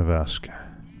question of ask.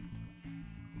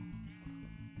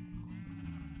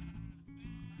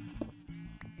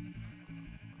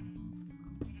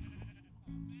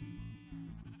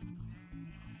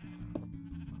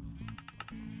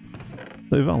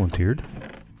 They volunteered.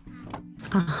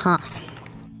 Uh-huh.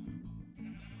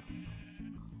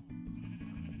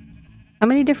 How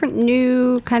many different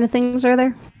new kind of things are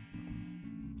there?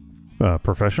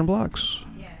 Profession blocks?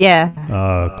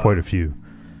 Yeah. Quite a few.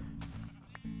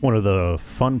 One of the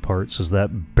fun parts is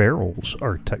that barrels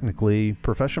are technically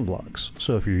profession blocks.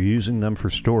 So if you're using them for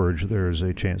storage, there's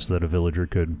a chance that a villager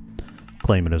could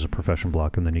claim it as a profession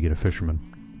block, and then you get a fisherman.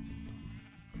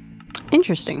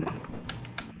 Interesting.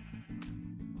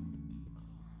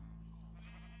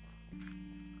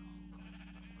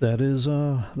 That is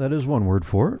one word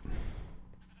for it.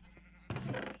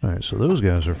 Alright, so those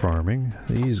guys are farming.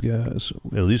 These guys,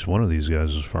 at least one of these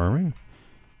guys is farming.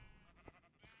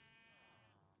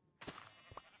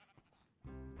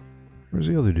 Where's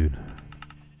the other dude?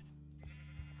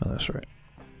 Oh, that's right.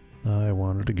 I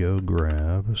wanted to go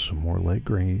grab some more light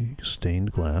gray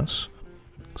stained glass,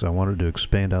 because I wanted to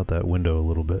expand out that window a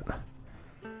little bit.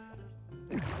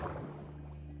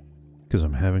 Because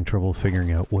I'm having trouble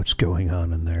figuring out what's going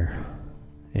on in there.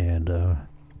 And,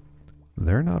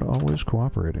 they're not always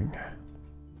cooperating.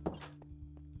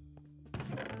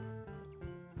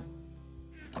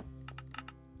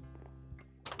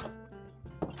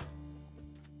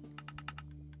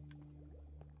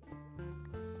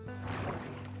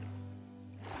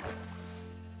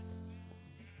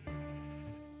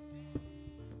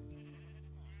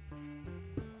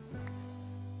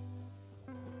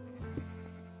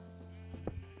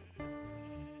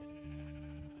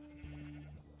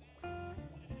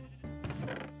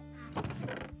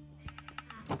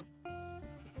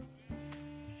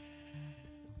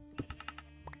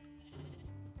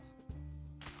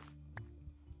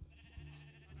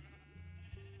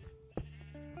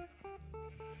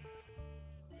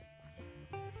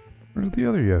 Where did the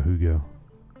other Yahoo go?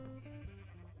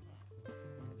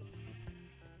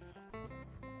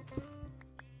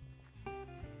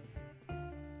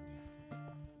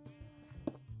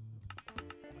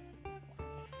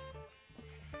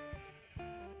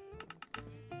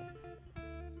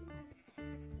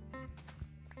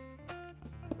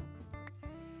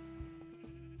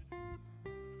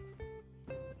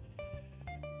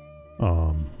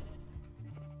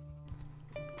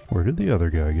 Where did the other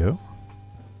guy go?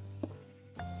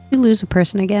 You lose a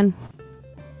person again.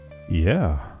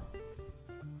 Yeah.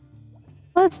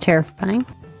 Well, that's terrifying.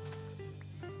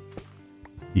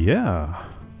 Yeah.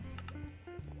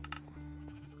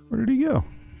 Where did he go?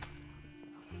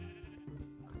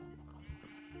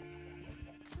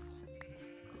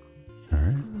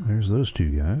 Alright, there's those two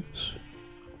guys.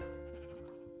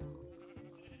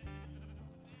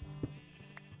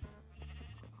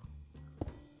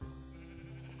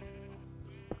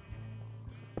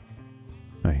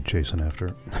 I ain't chasing after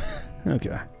it.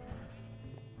 Okay.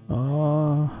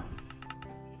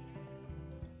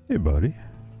 Hey buddy.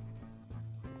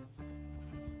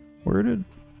 Where did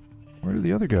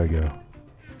the other guy go?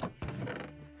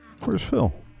 Where's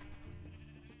Phil?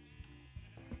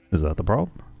 Is that the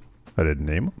problem? I didn't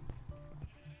name him.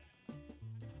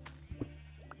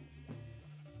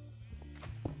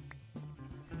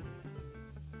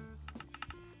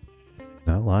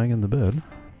 Not lying in the bed.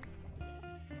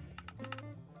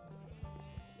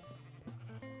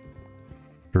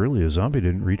 Surely a zombie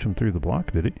didn't reach him through the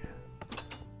block, did he?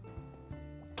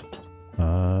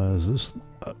 Is this...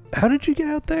 how did you get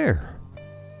out there?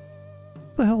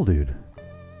 What the hell, dude?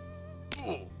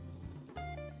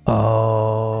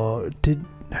 Oh, did...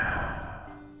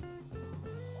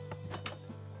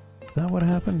 what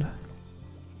happened?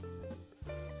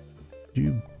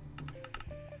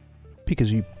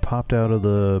 Because you popped out of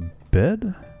the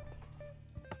bed?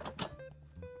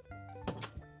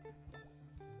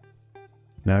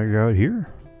 Now you're out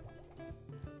here?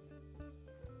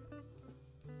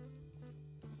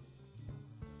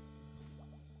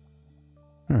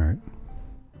 Alright.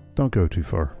 Don't go too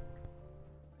far.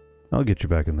 I'll get you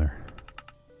back in there.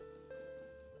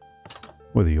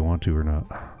 Whether you want to or not.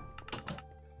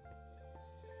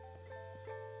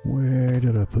 Where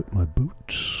did I put my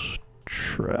boots?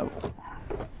 Travel.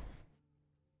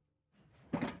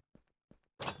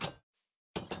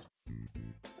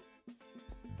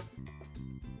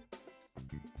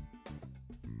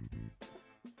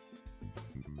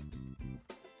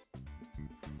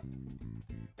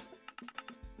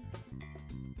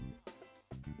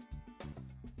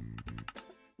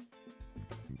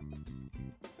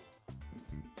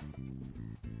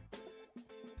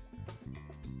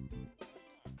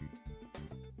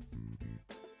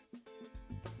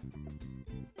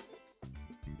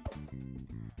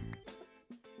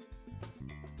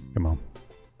 Come on.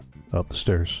 Up the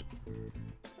stairs.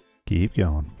 Keep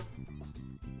going.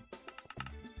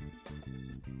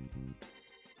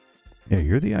 Yeah,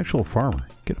 you're the actual farmer.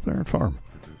 Get up there and farm.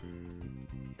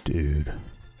 Dude.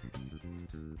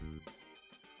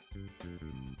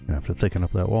 Gonna have to thicken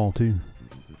up that wall too.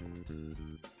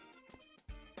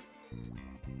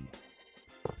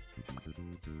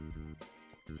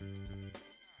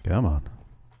 Come on.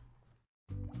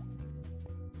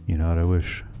 You know what I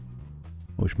wish?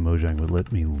 I wish Mojang would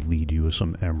let me lead you with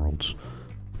some emeralds.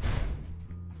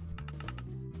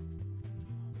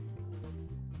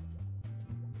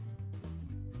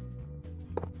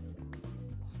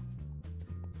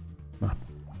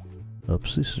 Up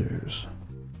the stairs.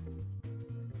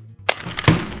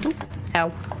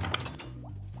 Ow.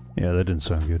 Yeah, that didn't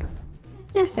sound good.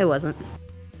 Yeah, it wasn't.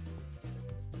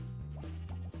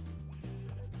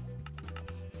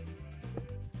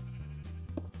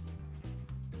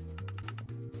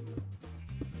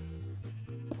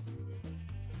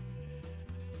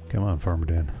 Come on, Farmer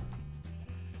Dan.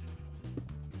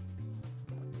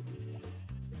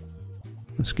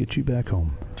 Let's get you back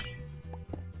home.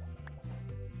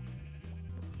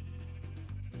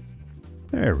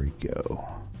 There we go.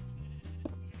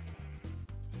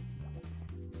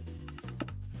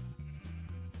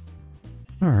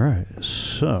 Alright,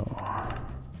 so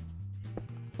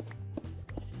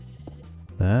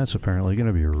that's apparently going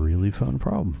to be a really fun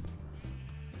problem.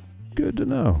 Good to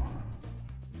know.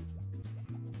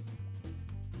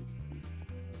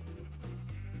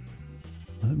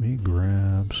 Let me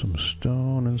grab some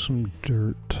stone and some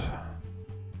dirt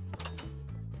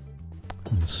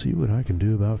and see what I can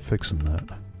do about fixing that.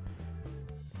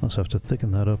 I'll have to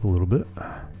thicken that up a little bit.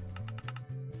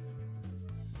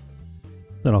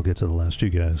 Then I'll get to the last two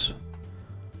guys.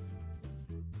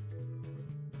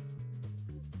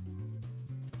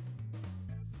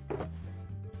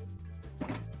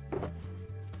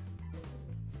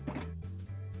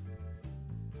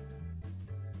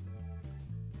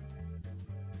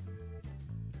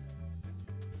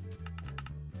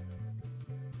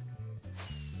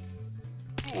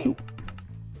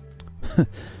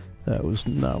 That was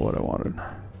not what I wanted.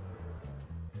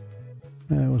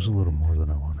 That was a little more than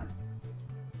I wanted.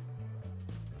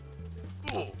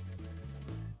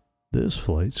 This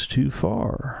flight's too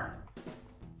far.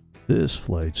 This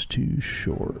flight's too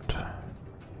short.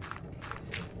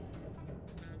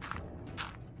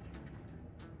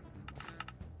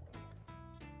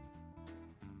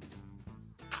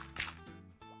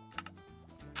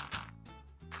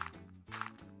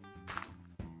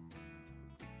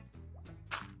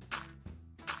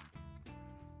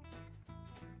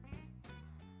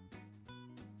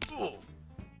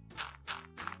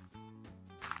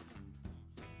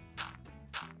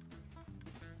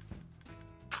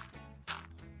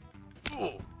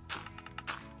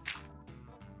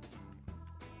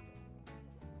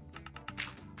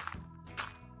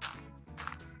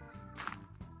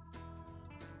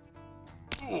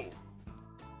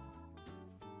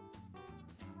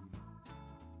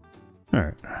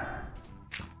 Alright.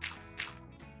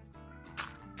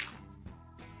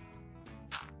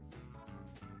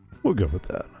 We'll go with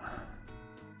that.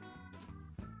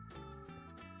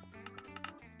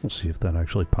 We'll see if that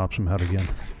actually pops him out again.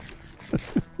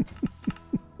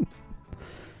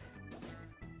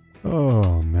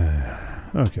 Oh man.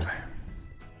 Okay.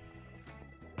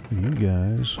 You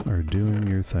guys are doing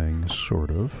your thing, sort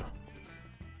of.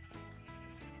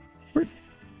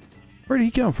 Where'd he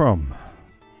come from?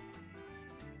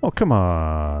 Oh, come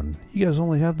on. You guys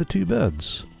only have the two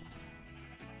beds.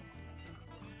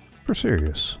 For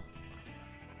serious.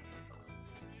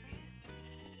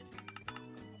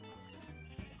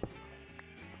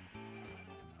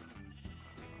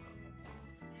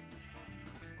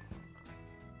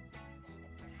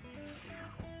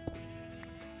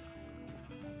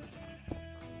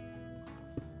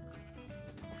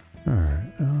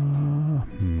 Alright,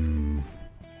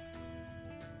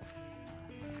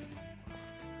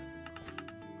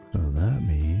 So that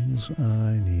means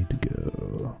I need to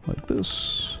go like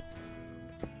this.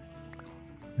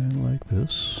 And like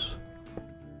this.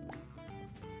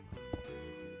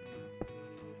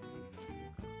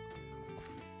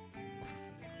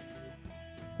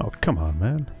 Oh, come on,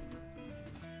 man.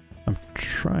 I'm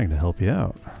trying to help you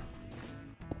out.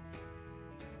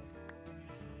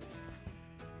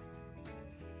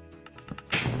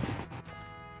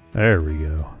 There we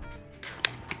go.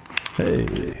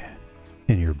 Hey.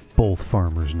 And you're both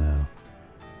farmers now.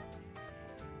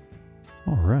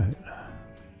 Alright.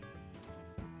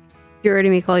 You already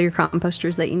make all your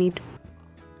composters that you need.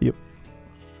 Yep.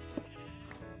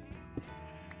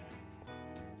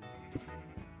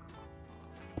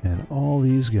 And all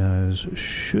these guys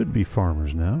should be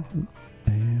farmers now.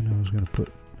 And I was going to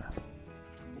put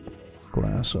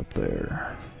glass up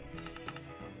there.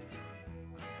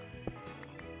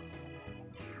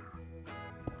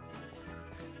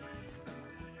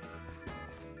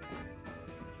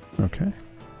 Okay.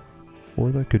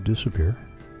 Or that could disappear.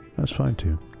 That's fine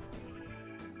too.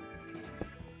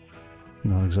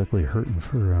 Not exactly hurting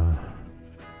for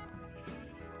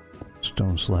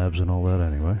stone slabs and all that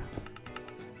anyway.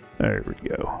 There we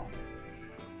go.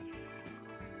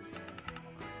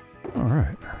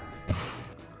 Alright.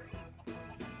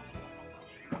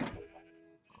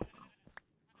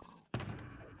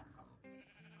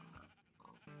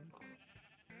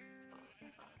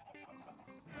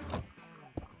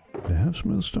 Did I have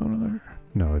smooth stone in there?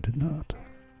 No, I did not.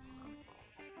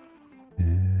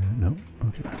 No,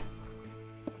 okay.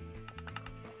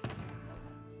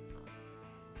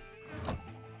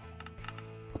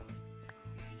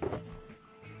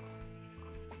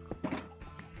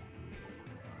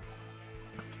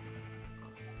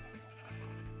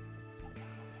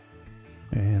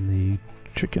 And the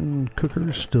chicken cooker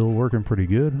is still working pretty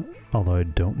good, although I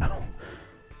don't know.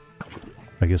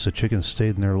 I guess the chicken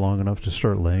stayed in there long enough to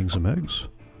start laying some eggs.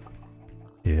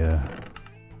 Yeah.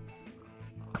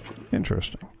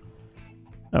 Interesting.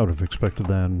 I would have expected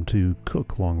them to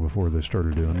cook long before they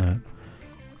started doing that.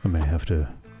 I may have to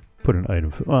put an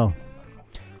item... Well,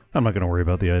 I'm not going to worry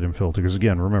about the item filter, because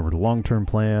again, remember, the long-term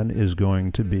plan is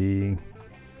going to be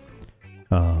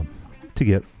to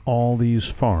get all these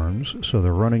farms, so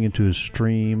they're running into a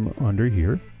stream under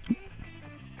here.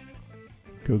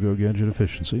 Go gadget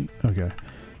efficiency. Okay.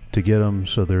 To get them,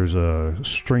 so there's a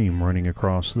stream running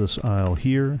across this aisle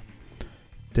here,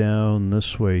 down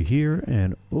this way here,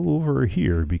 and over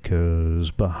here,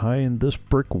 because behind this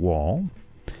brick wall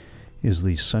is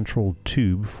the central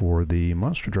tube for the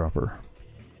monster dropper.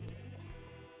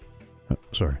 Oh,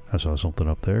 sorry, I saw something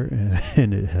up there,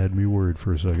 and it had me worried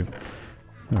for a second.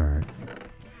 Alright.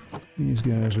 These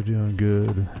guys are doing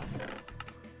good.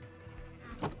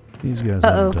 These guys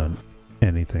haven't done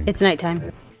anything. It's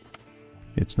nighttime.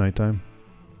 It's nighttime?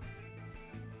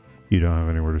 You don't have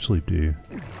anywhere to sleep, do you?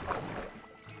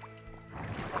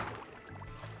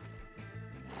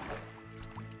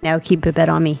 Now keep a bet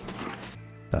on me.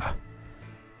 Ah.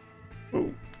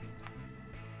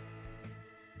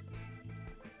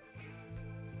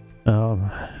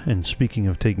 And speaking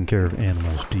of taking care of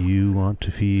animals, do you want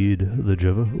to feed the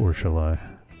Jibba, or shall I?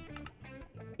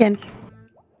 Again.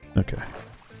 Okay.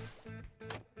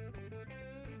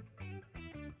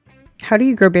 How do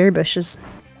you grow berry bushes?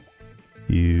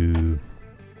 You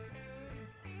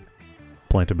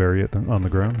plant a berry on the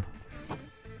ground.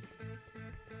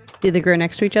 Do they grow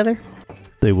next to each other?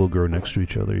 They will grow next to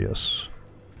each other, yes.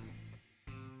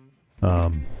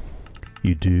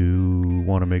 You do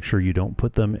want to make sure you don't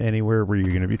put them anywhere where you're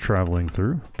going to be traveling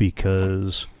through,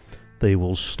 because they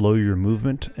will slow your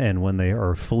movement, and when they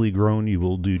are fully grown, you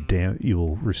will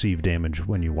receive damage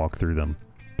when you walk through them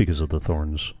because of the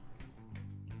thorns.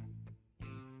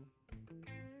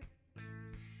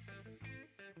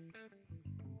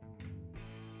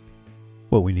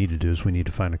 What we need to do is we need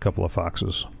to find a couple of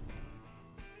foxes.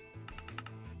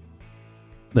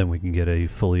 Then we can get a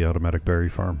fully automatic berry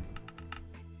farm.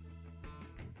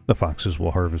 The foxes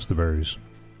will harvest the berries.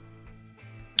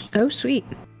 Oh, sweet.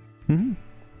 Mm-hmm.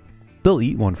 They'll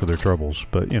eat one for their troubles,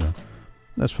 but, you know,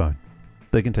 that's fine.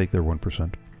 They can take their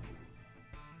 1%.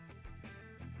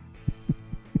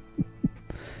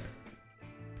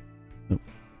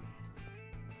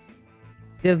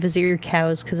 Go visit your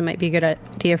cows, because it might be a good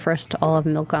idea for us to all have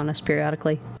milk on us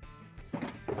periodically.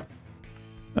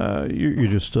 You're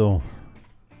just still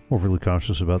overly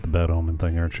cautious about the bad omen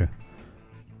thing, aren't you?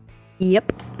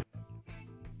 Yep.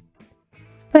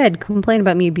 Go ahead, complain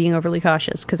about me being overly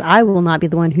cautious, because I will not be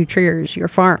the one who triggers your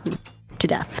farm to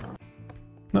death.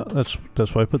 No, that's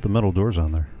why I put the metal doors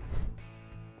on there.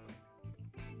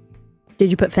 Did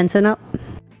you put fencing up?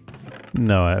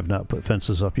 No, I have not put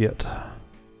fences up yet.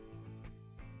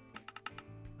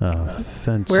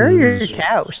 Fences... Where are your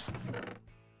cows?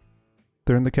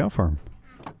 They're in the cow farm.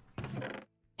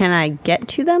 Can I get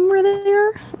to them where they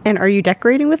are? And are you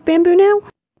decorating with bamboo now?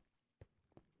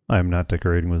 I'm not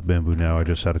decorating with bamboo now. I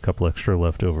just had a couple extra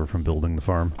left over from building the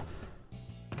farm.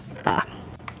 Ah.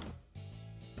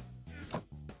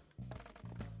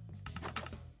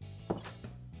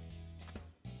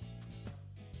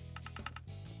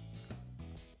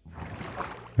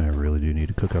 And I really do need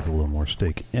to cook up a little more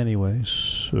steak anyway,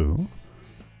 so...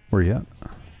 Where you at?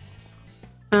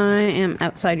 I am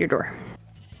outside your door.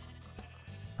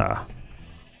 Ah.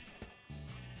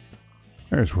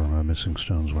 There's where my missing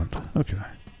stones went. Okay.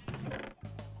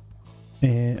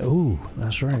 And, oh,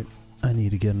 that's right. I need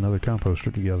to get another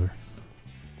composter together.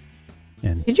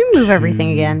 And did you move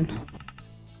everything again?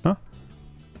 Huh?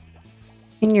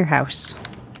 In your house.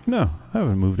 No, I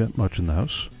haven't moved it much in the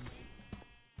house.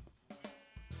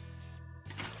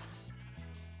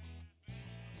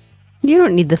 You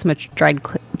don't need this much dried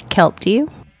kelp, do you?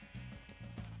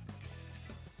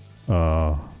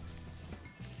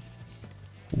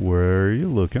 Where are you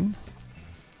looking?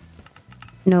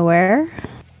 Nowhere.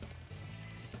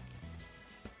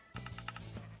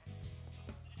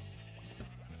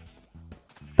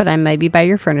 But I might be by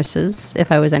your furnaces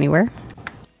if I was anywhere.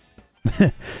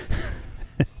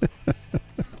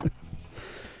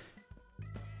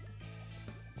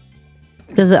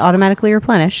 Does it automatically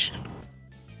replenish?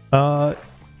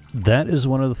 That is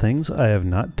one of the things I have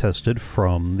not tested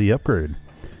from the upgrade.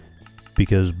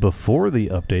 Because before the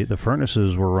update, the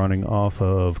furnaces were running off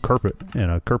of carpet and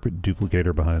a carpet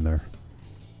duplicator behind there.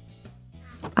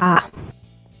 Ah.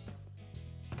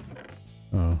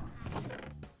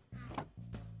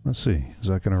 Let's see. Is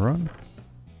that going to run?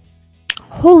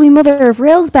 Holy mother of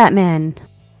rails, Batman!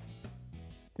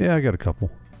 Yeah, I got a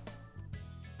couple.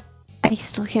 I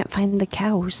still can't find the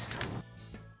cows.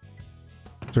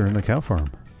 They're in the cow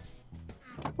farm.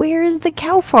 Where is the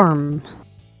cow farm?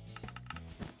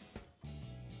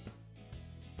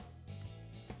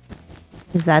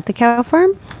 Is that the cow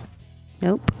farm?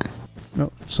 Nope.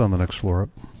 Nope, it's on the next floor up.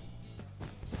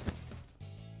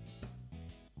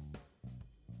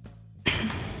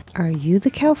 Are you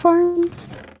the cow farm?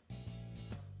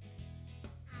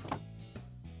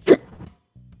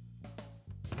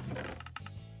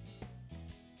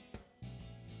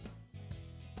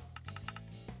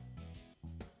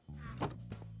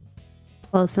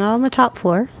 Well, it's not on the top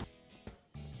floor.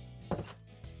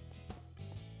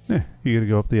 Yeah, you gotta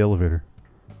go up the elevator.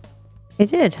 I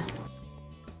did.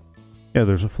 Yeah,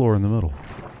 there's a floor in the middle.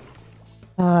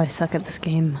 Oh, I suck at this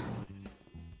game.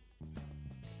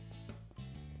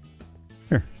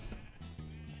 Here.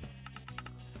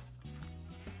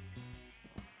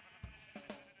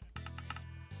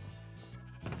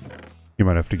 You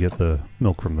might have to get the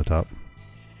milk from the top.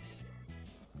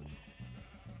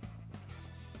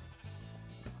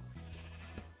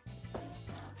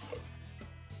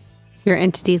 Your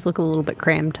entities look a little bit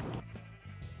crammed.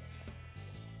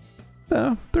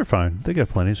 No, they're fine. They got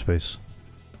plenty of space.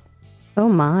 Oh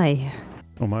my.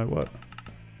 Oh my, what?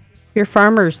 Your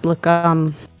farmers look,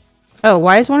 Oh,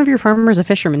 why is one of your farmers a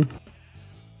fisherman?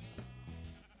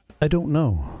 I don't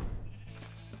know.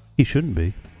 He shouldn't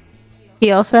be.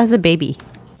 He also has a baby.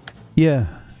 Yeah,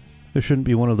 there shouldn't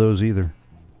be one of those either.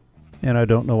 And I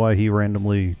don't know why he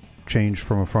randomly changed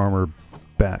from a farmer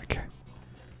back.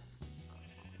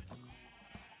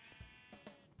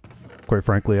 Quite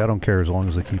frankly, I don't care as long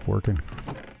as they keep working.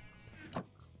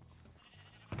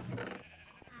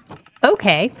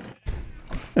 Okay.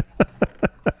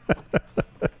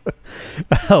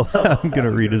 I'm going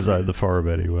to redesign the farm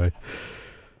anyway.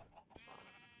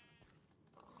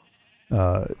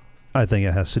 I think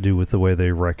it has to do with the way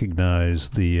they recognize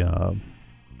the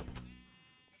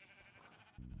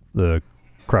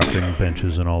crafting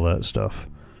benches and all that stuff.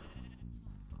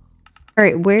 All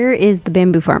right, where is the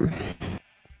bamboo farm?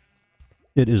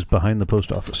 It is behind the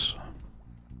post office.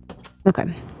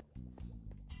 Okay.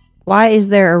 Why is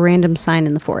there a random sign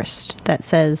in the forest that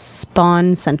says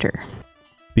Spawn Center?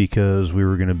 Because we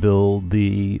were going to build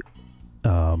the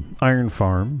iron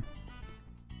farm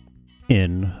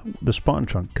in the spawn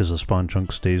chunk, because the spawn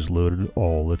chunk stays loaded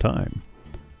all the time.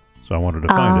 So I wanted to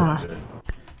find it.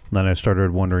 Then I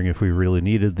started wondering if we really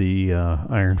needed the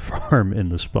iron farm in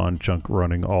the spawn chunk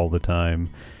running all the time,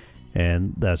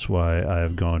 and that's why I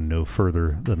have gone no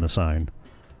further than the sign.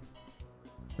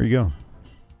 Where you go?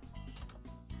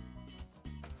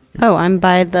 Oh, I'm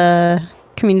by the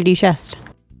community chest.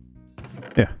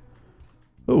 Yeah.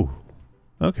 Oh,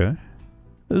 okay.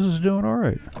 This is doing all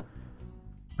right.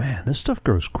 Man, this stuff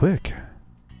grows quick.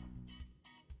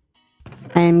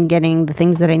 I'm getting the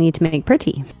things that I need to make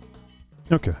pretty.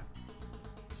 Okay.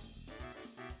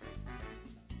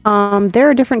 There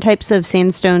are different types of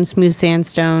sandstone, smooth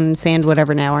sandstone, sand,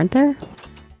 whatever now, aren't there?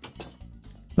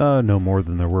 No more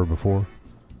than there were before.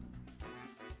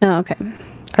 Oh, okay.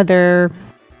 Are there,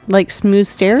 like, smooth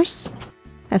stairs?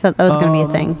 I thought that was going to be a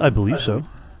thing. I believe so.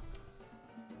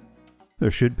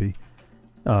 There should be.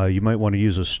 You might want to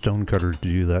use a stone cutter to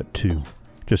do that too,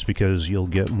 just because you'll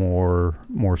get more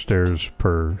stairs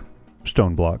per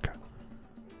stone block.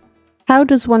 How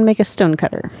does one make a stone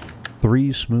cutter?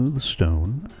 3 smooth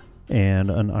stone and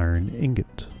an iron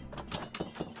ingot.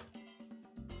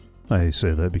 I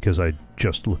say that because I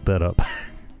just looked that up.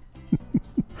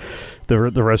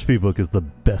 The recipe book is the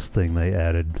best thing they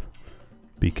added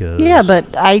because... Yeah,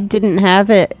 but I didn't have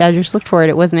it. I just looked for it.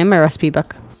 It wasn't in my recipe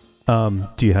book.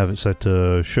 Do you have it set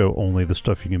to show only the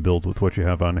stuff you can build with what you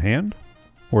have on hand?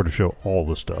 Or to show all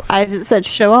the stuff? I have it set to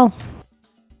show all.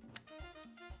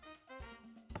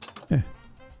 Yeah.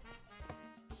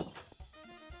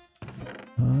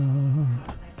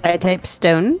 I type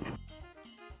stone,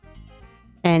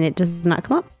 and it does not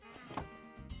come up.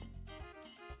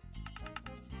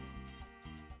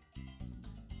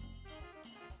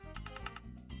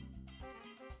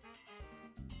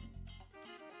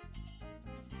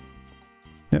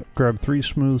 Yep, grab 3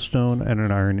 smooth stone and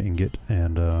an iron ingot,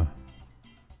 and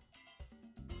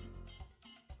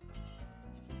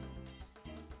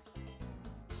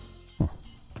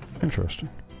interesting.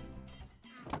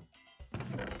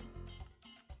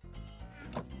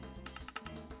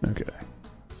 Okay.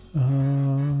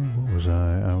 What was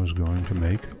I? I was going to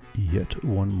make yet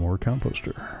one more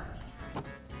composter.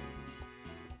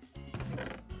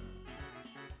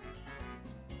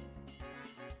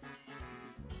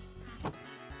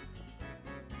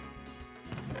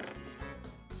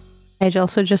 I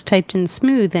also just typed in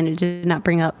smooth, and it did not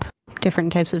bring up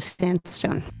different types of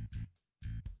sandstone.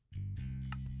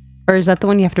 Or is that the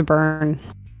one you have to burn?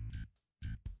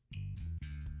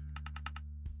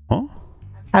 Huh?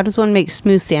 How does one make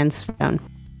smooth sandstone?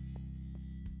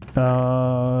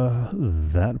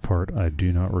 That part I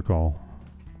do not recall.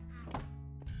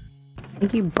 I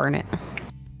think you burn it.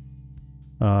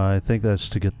 I think that's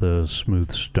to get the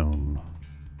smooth stone.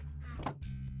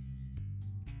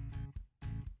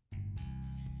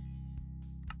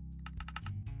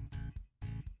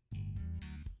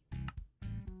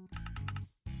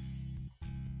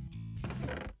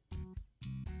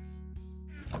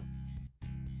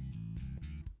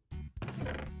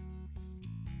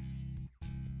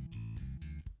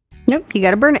 Nope, you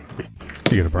gotta burn it.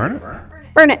 You gotta burn it?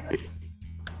 Burn it.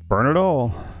 Burn it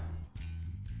all.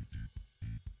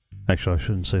 Actually, I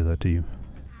shouldn't say that to you.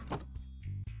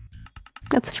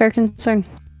 That's a fair concern.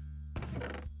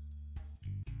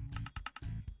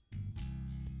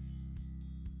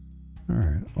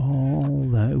 Alright, all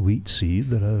that wheat seed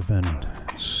that I've been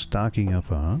stocking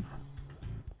up on.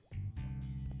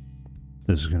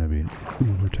 This is going to be an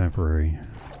uber temporary.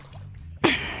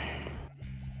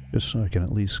 Just so I can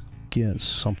at least get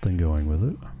something going with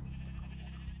it.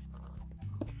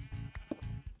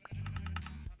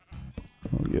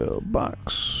 Oh yeah,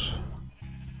 box.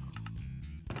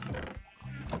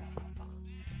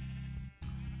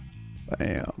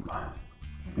 Bam.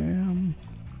 Bam.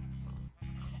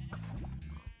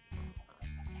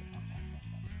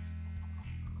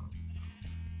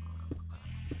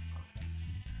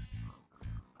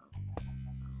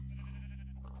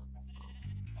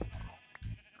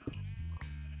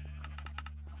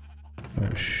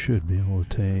 I should be able to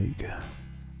take...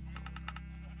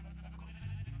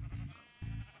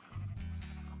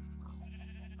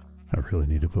 I really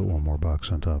need to put one more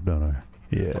box on top, don't I?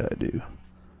 Yeah, I do.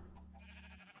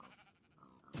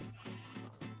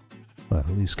 That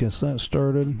at least gets that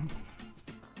started.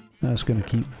 That's gonna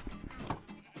keep...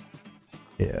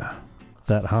 Yeah.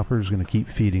 That hopper's gonna keep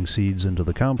feeding seeds into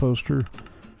the composter.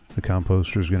 The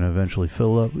composter's gonna eventually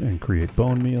fill up and create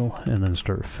bone meal, and then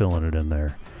start filling it in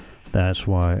there. That's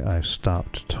why I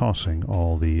stopped tossing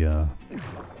all the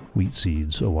wheat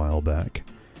seeds a while back,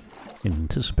 in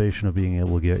anticipation of being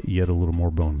able to get yet a little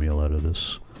more bone meal out of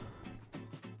this.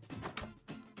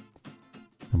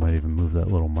 I might even move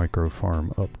that little micro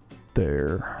farm up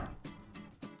there.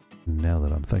 now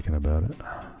that I'm thinking about it.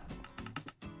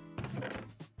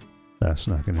 That's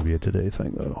not going to be a today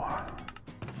thing, though.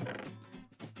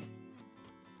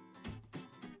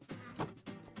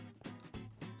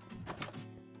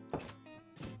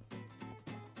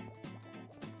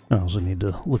 I also need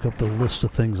to look up the list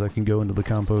of things I can go into the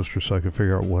composter so I can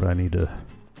figure out what I need to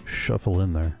shuffle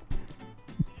in there.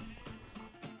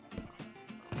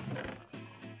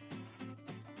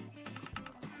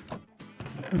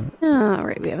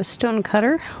 Alright, we have a stone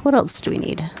cutter. What else do we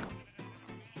need?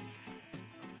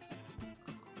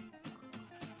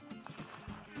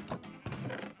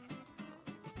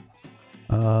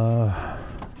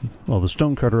 Well, the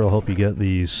stone cutter will help you get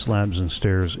these slabs and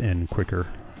stairs in quicker.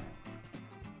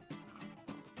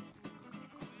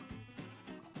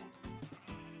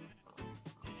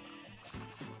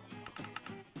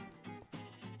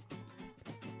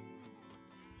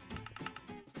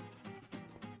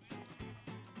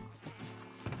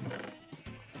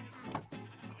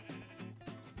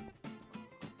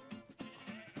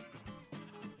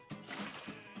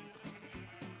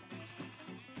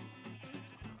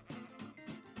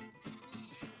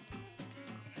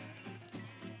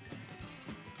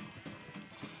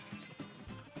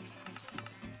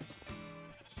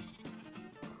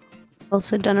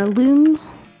 Also done a loom.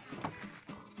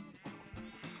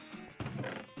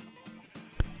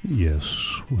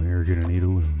 Yes, we're gonna need a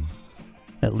loom.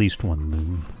 At least one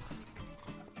loom.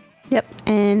 Yep,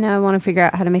 and now I want to figure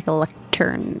out how to make a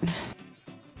lectern.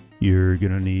 You're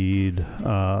gonna need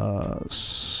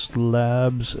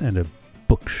slabs and a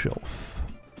bookshelf.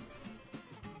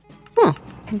 Huh,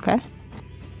 okay.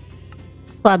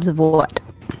 Slabs of what?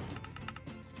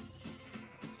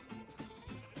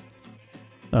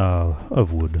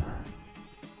 Of wood.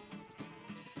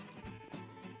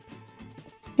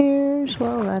 Here's,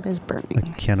 well, that is burning.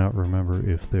 I cannot remember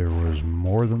if there was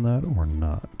more than that or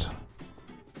not.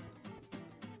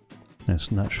 It's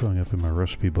not showing up in my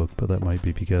recipe book, but that might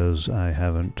be because I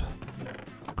haven't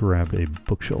grabbed a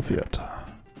bookshelf yet.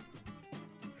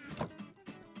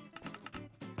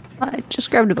 I just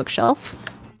grabbed a bookshelf.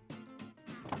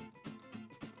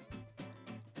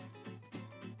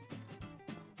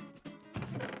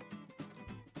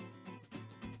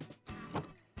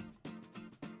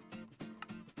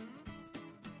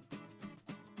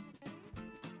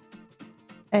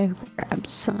 I've grabbed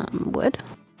some wood.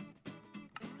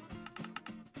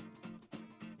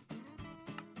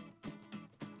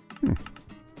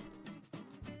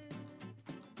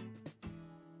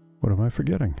 What am I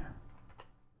forgetting?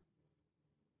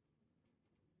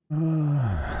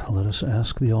 Let us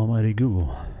ask the almighty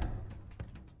Google.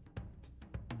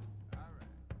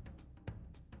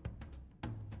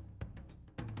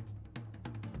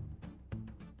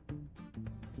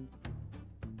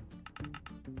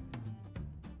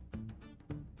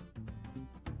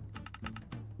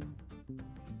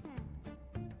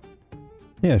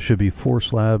 Yeah, it should be 4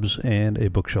 slabs and a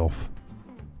bookshelf.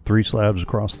 3 slabs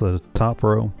across the top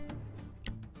row,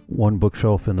 1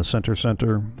 bookshelf in the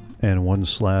center, and 1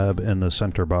 slab in the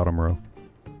center bottom row.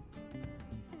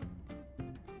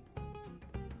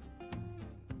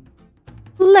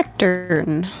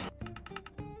 Lectern.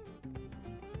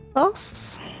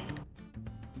 Boss.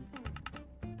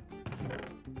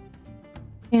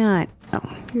 Yeah, I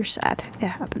know. You're sad. It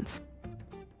happens.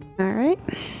 Alright.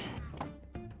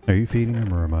 Are you feeding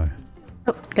him or am I?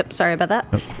 Oh, yep, sorry about that.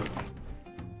 Yep.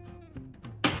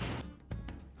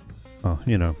 Oh,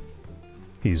 you know,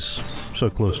 he's so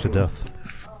close to death.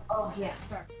 Oh, yes,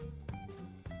 sorry.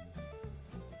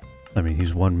 I mean,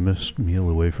 he's one missed meal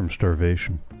away from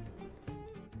starvation.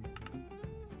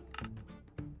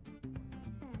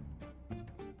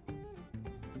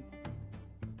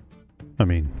 I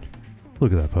mean,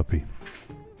 look at that puppy.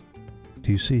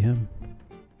 Do you see him?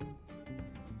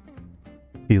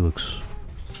 He looks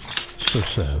so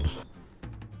sad.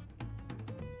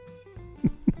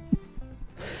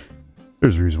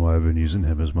 There's a reason why I've been using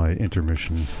him as my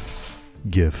intermission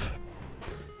GIF.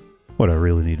 What I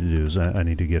really need to do is I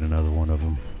need to get another one of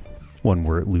them. One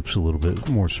where it loops a little bit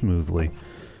more smoothly.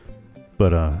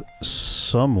 But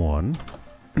someone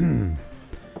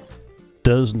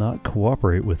does not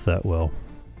cooperate with that well.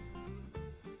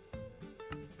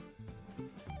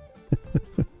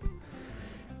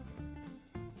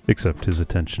 Except his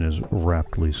attention is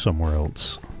raptly somewhere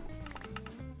else.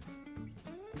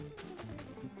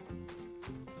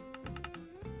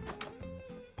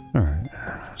 Alright,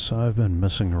 so I've been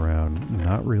messing around,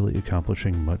 not really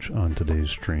accomplishing much on today's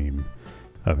stream.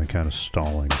 I've been kind of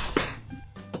stalling.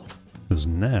 Because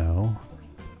now,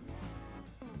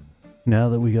 Now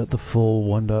that we got the full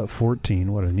 1.14,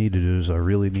 what I need to do is I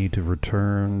really need to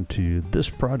return to this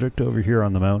project over here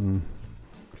on the mountain.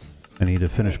 I need to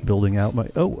finish building out my...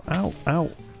 Oh, ow,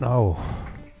 ow, oh.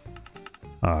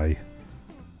 I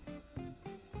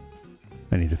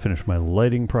need to finish my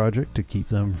lighting project to keep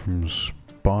them from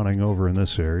spawning over in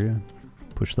this area.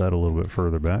 Push that a little bit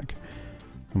further back.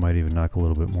 I might even knock a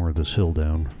little bit more of this hill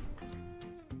down.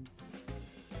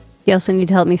 You also need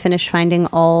to help me finish finding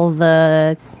all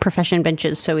the profession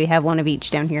benches so we have one of each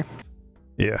down here.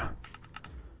 Yeah.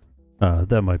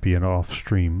 That might be an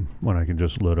off-stream when I can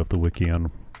just load up the wiki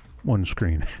on one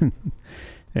screen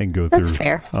and go That's through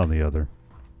fair. on the other.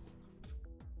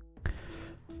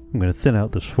 I'm going to thin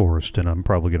out this forest, and I'm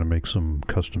probably going to make some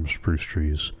custom spruce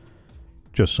trees.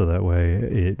 Just so that way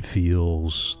it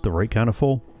feels the right kind of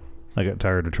full. I got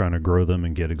tired of trying to grow them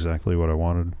and get exactly what I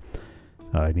wanted.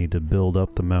 I need to build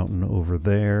up the mountain over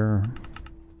there.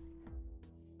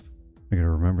 I gotta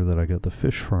remember that I got the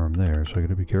fish farm there, so I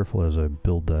gotta be careful as I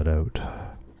build that out.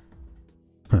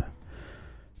 Huh.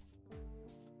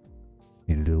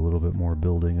 Need to do a little bit more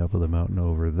building up of the mountain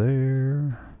over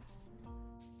there.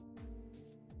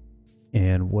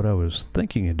 And what I was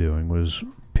thinking of doing was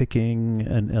picking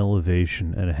an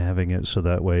elevation and having it so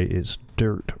that way it's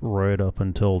dirt right up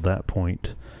until that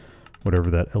point,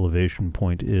 whatever that elevation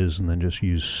point is, and then just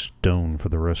use stone for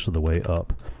the rest of the way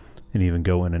up. And even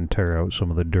go in and tear out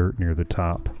some of the dirt near the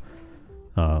top.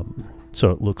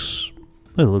 So it looks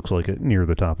like it near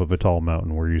the top of a tall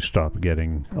mountain where you stop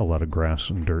getting a lot of grass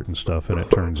and dirt and stuff, and it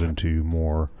turns into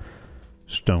more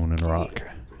stone and rock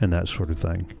and that sort of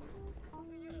thing.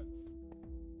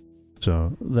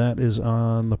 So that is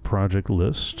on the project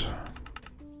list.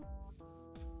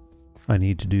 I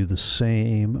need to do the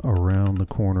same around the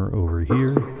corner over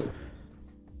here.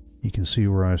 You can see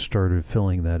where I started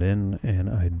filling that in, and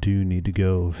I do need to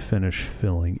go finish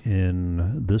filling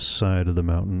in this side of the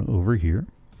mountain over here.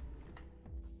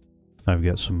 I've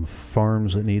got some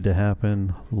farms that need to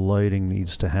happen. Lighting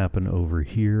needs to happen over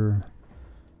here.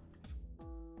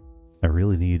 I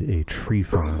really need a tree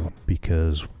farm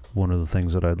because one of the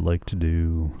things that I'd like to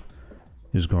do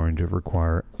is going to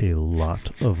require a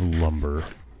lot of lumber.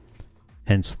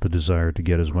 Hence the desire to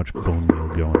get as much bone meal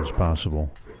going as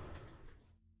possible.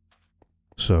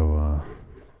 So,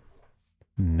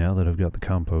 now that I've got the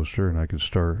composter and I can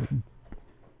start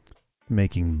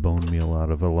making bone meal out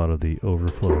of a lot of the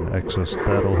overflow and excess,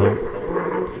 that'll help.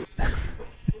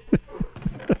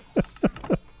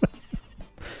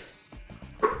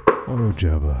 Oh,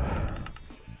 Jabba.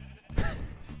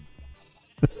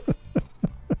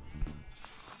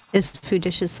 This food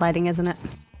dish is sliding, isn't it?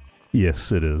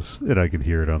 Yes, it is. And I can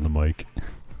hear it on the mic.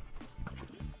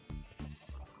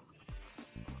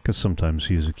 Because sometimes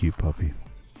he's a cute puppy.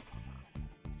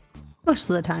 Most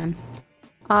of the time.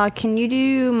 Can you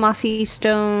do mossy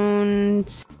stone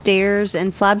stairs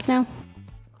and slabs now?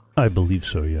 I believe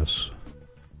so, yes.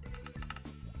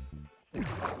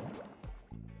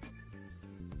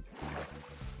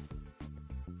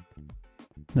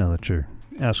 Now that you're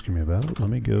asking me about it, let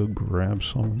me go grab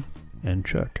some and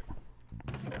check.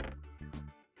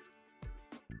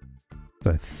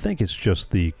 I think it's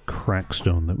just the crack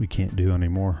stone that we can't do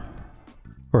anymore.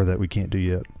 Or that we can't do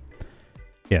yet.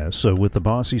 Yeah, so with the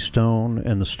bossy stone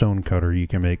and the stone cutter, you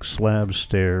can make slabs,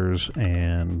 stairs,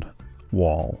 and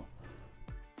wall.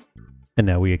 And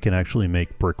now we can actually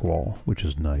make brick wall, which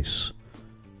is nice.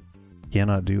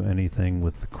 Cannot do anything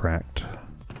with the cracked,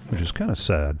 which is kind of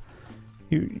sad.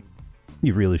 You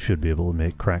really should be able to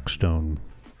make cracked stone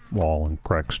wall and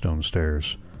cracked stone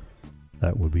stairs.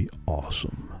 That would be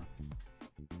awesome.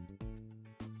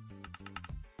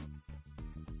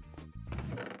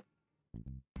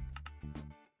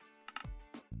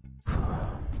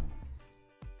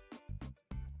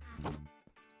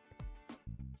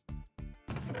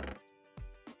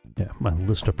 Yeah, my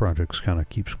list of projects kind of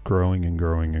keeps growing and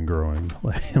growing and growing,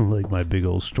 like my big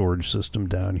old storage system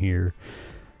down here.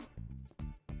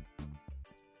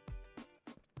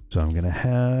 So I'm going to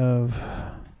have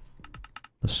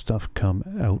the stuff come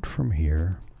out from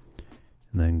here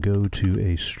and then go to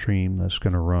a stream that's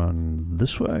going to run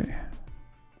this way.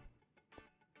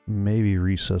 Maybe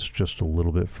recess just a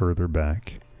little bit further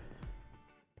back.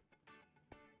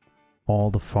 All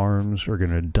the farms are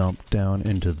going to dump down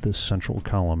into this central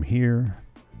column here.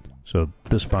 So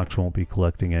this box won't be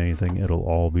collecting anything. It'll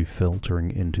all be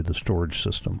filtering into the storage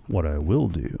system. What I will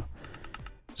do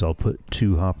is I'll put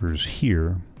 2 hoppers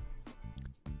here.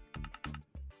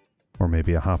 Or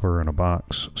maybe a hopper and a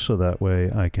box, so that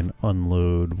way I can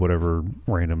unload whatever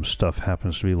random stuff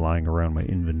happens to be lying around my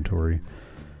inventory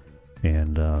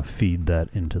and feed that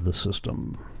into the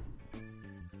system.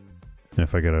 And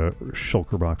if I get a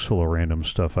shulker box full of random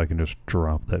stuff, I can just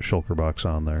drop that shulker box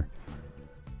on there.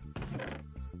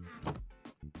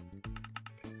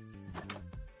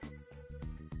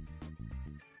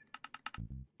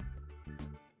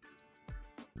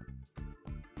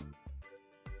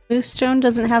 Smooth stone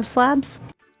doesn't have slabs?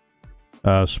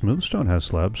 Smooth stone has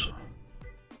slabs.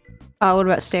 Oh, what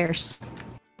about stairs?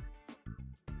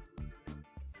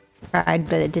 Tried,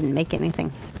 but it didn't make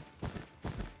anything.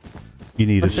 You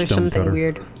need Unless a there's stone something cutter.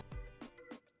 weird.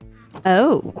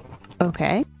 Oh,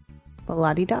 okay. Well,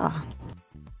 la-di-da.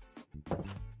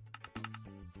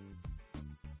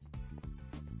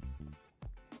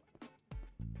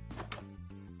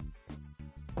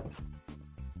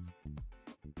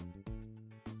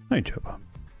 Hey, Joba.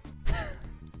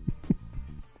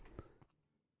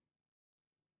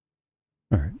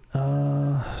 Alright,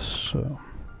 so...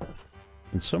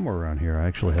 And somewhere around here, I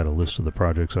actually had a list of the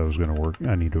projects I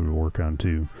needed to work on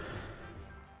too.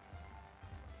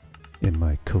 In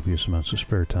my copious amounts of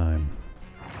spare time.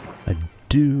 I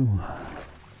do,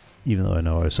 even though I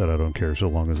know I said I don't care so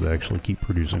long as they actually keep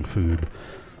producing food.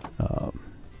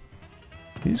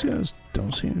 These guys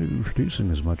don't seem to be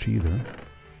producing as much either.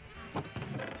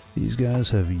 These guys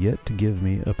have yet to give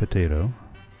me a potato.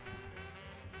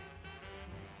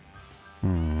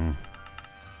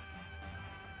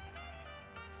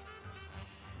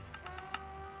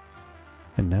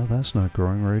 And now that's not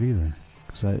growing right either.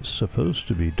 Because it's supposed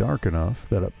to be dark enough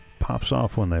that it pops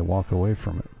off when they walk away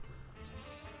from it.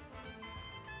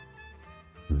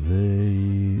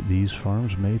 These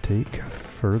farms may take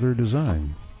further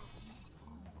design.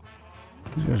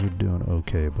 These guys are doing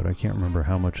okay, but I can't remember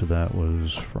how much of that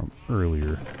was from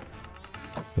earlier.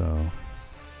 So,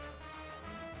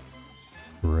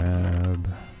 grab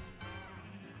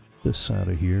this out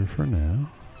of here for now.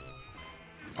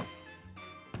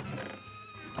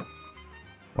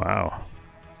 Wow.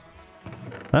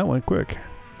 That went quick.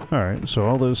 Alright, so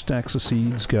all those stacks of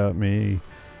seeds got me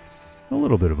a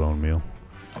little bit of bone meal.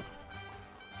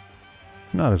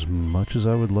 Not as much as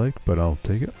I would like, but I'll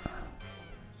take it.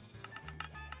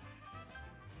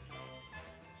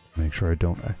 Make sure I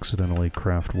don't accidentally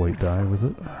craft white dye with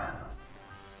it.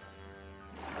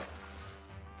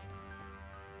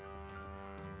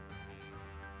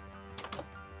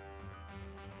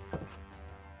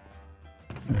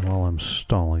 And while I'm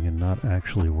stalling and not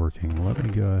actually working, let me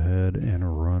go ahead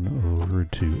and run over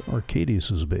to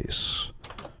Arcadius's base.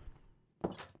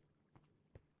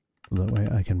 That way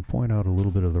I can point out a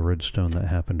little bit of the redstone that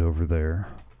happened over there.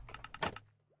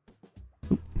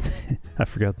 I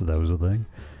forgot that was a thing.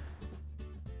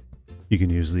 You can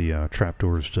use the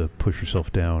trapdoors to push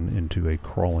yourself down into a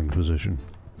crawling position.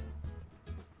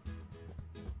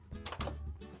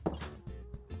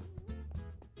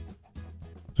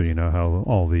 So you know how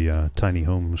all the tiny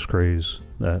homes craze,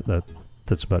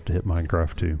 that's about to hit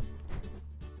Minecraft too.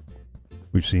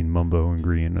 We've seen Mumbo and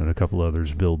Green and a couple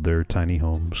others build their tiny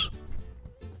homes.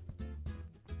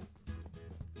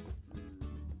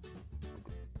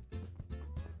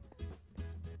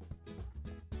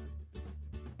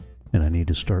 And I need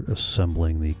to start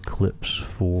assembling the clips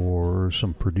for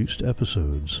some produced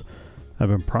episodes. I've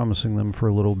been promising them for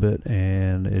a little bit,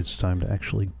 and it's time to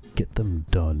actually get them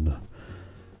done.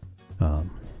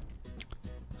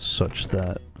 Such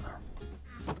that,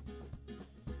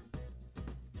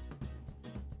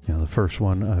 you know, the first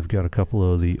one, I've got a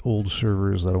couple of the old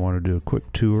servers that I want to do a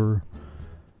quick tour.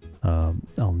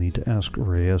 I'll need to ask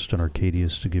Reyes and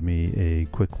Arcadius to give me a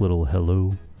quick little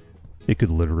hello. It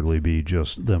could literally be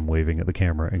just them waving at the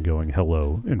camera and going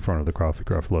hello in front of the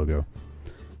CoffeeCraft logo.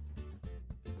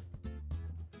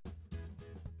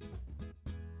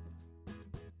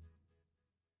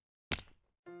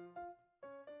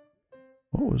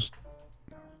 What was...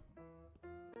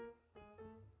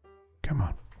 Come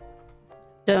on.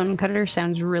 Stone cutter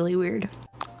sounds really weird.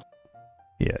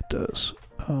 Yeah, it does.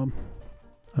 I'm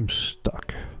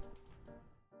stuck.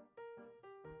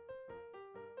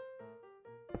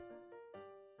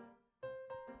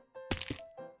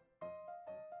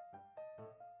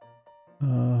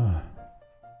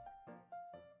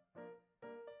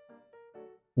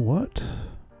 What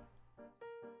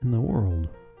in the world?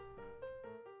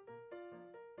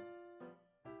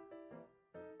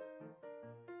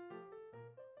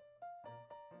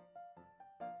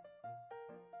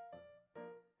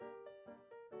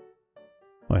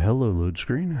 Why, hello, load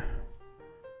screen.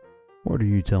 What are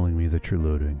you telling me that you're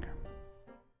loading?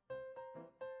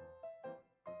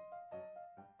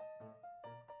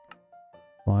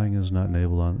 Flying is not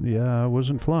enabled on... Yeah, I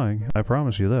wasn't flying. I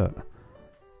promise you that.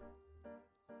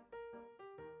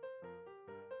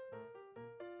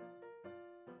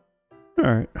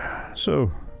 Alright.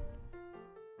 So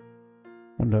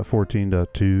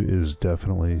 1.14.2 is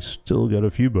definitely still got a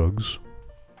few bugs.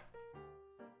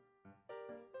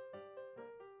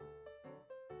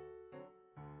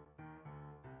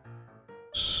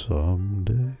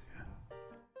 Someday.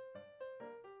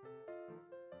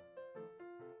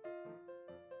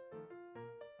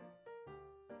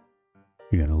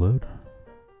 You gonna load?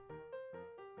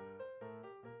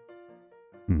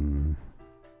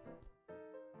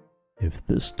 If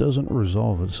this doesn't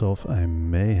resolve itself, I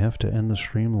may have to end the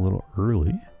stream a little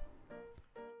early.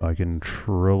 I can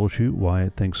troubleshoot why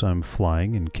it thinks I'm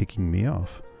flying and kicking me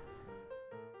off.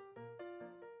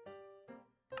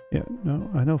 Yeah, no,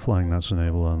 I know flying not's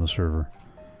enabled on the server.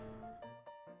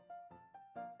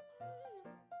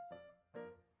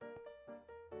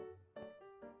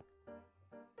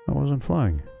 I wasn't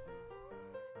flying.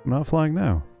 I'm not flying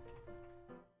now.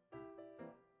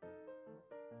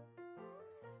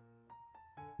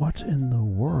 What in the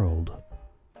world?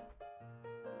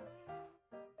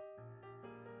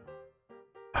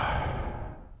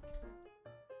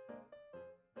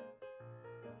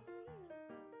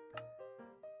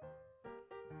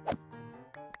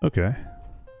 Okay.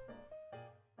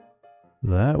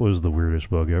 That was the weirdest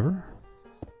bug ever.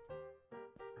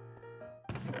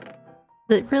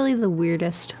 Is it really the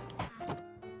weirdest?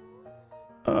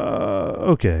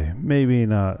 Okay. Maybe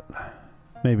not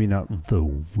the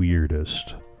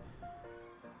weirdest.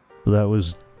 But that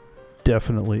was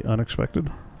definitely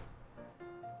unexpected.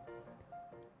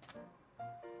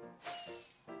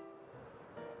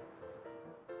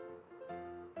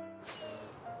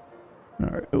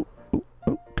 Alright. Oh,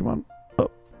 come on.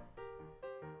 Up.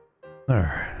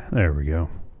 Alright, there we go.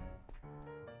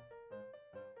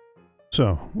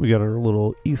 So, we got our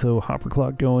little etho hopper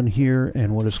clock going here,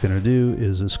 and what it's going to do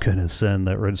is it's going to send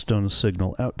that redstone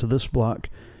signal out to this block,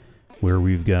 where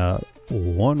we've got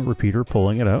one repeater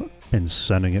pulling it out and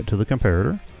sending it to the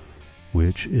comparator,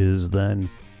 which is then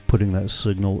putting that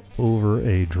signal over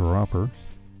a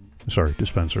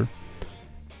dispenser.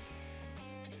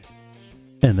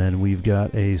 And then we've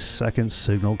got a second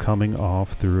signal coming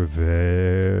off through a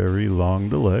very long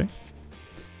delay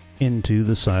into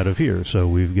the side of here. So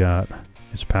we've got,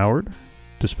 it's powered,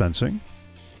 dispensing,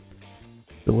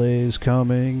 delays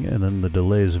coming, and then the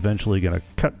delay is eventually going to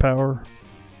cut power,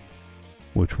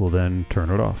 which will then turn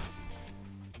it off.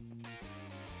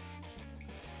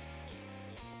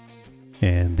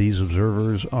 And these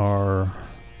observers are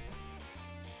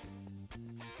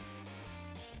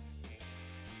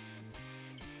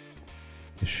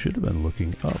I should have been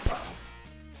looking up.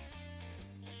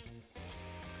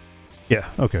 Yeah,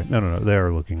 okay. No. They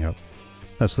are looking up.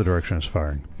 That's the direction it's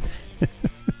firing.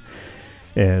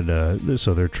 And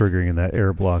so they're triggering that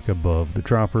air block above the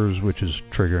droppers, which is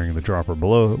triggering the dropper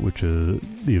below it, which is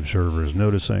the observer is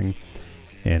noticing,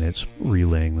 and it's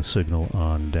relaying the signal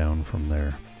on down from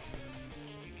there.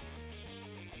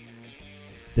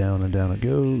 Down and down it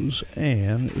goes,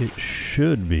 and it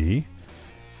should be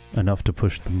enough to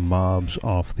push the mobs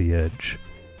off the edge.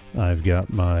 I've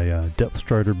got my depth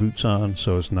strider boots on,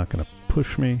 so it's not going to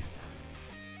push me,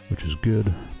 which is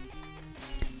good.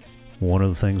 One of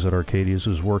the things that Arcadius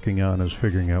is working on is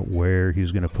figuring out where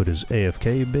he's going to put his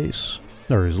AFK base,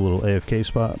 or his little AFK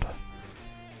spot.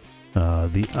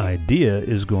 The idea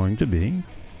is going to be...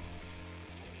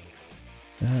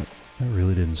 That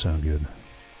really didn't sound good.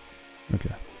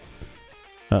 Okay.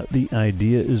 The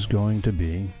idea is going to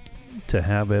be to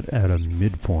have it at a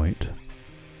midpoint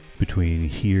between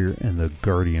here and the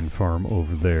Guardian farm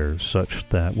over there, such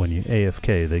that when you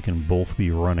AFK, they can both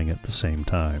be running at the same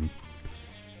time.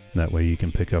 That way you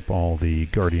can pick up all the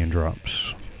Guardian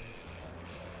drops.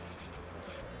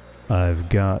 I've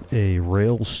got a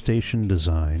rail station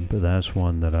design, but that's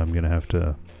one that I'm going to have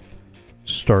to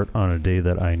start on a day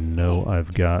that I know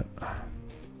I've got...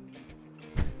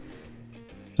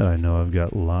 that I know I've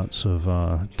got lots of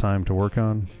time to work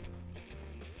on.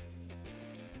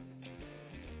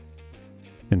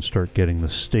 And start getting the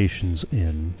stations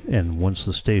in. And once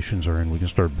the stations are in, we can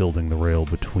start building the rail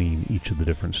between each of the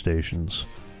different stations.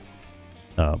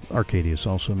 Arcadius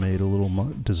also made a little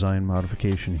design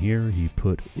modification here. He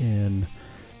put in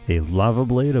a lava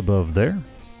blade above there.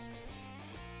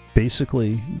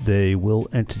 Basically, they will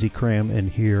entity cram in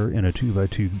here in a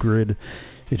 2x2 grid.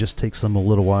 It just takes them a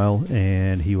little while,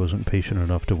 and he wasn't patient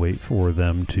enough to wait for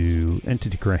them to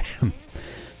entity cram.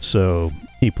 So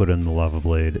he put in the lava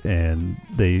blade, and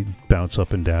they bounce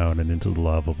up and down and into the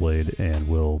lava blade and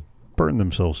will burn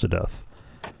themselves to death.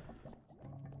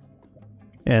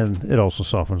 And it also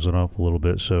softens it up a little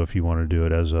bit, so if you want to do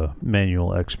it as a manual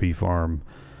XP farm,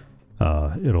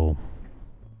 it'll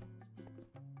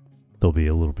they'll be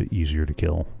a little bit easier to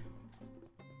kill.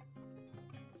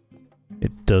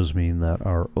 It does mean that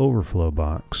our overflow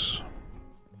box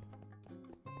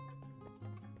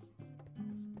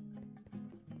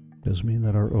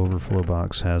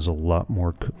has a lot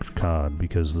more cooked cod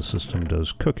because the system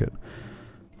does cook it.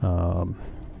 So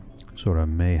what I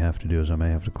may have to do is I may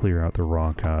have to clear out the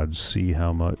raw cod, see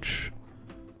how much...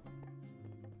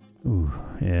 Ooh,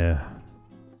 yeah.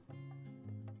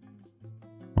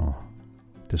 Oh,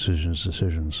 decisions.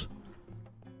 So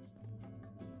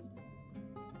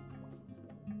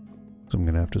I'm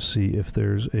going to have to see if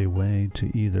there's a way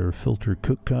to either filter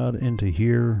cooked cod into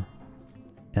here,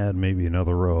 add maybe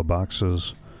another row of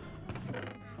boxes,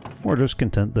 or just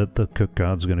content that the cooked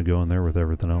cod's going to go in there with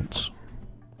everything else.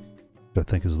 I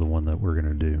think is the one that we're going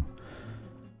to do.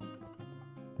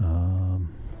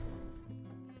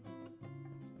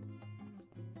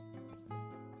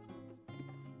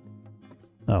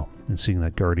 Oh, and seeing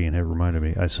that Guardian had reminded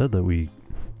me, I said that we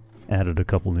added a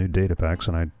couple new data packs,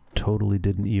 and I totally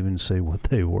didn't even say what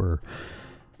they were.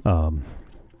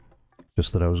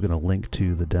 Just that I was going to link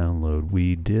to the download.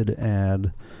 We did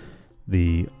add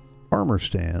the armor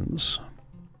stands.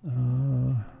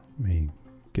 Let me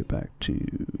get back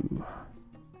to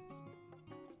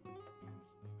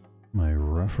my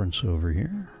reference over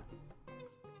here.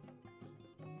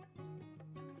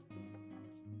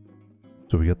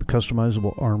 So we got the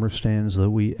customizable armor stands that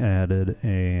we added,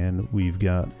 and we've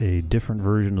got a different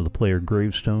version of the player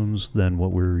gravestones than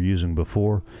what we were using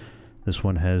before. This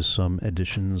one has some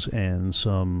additions and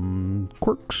some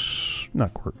quirks.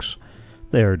 Not quirks.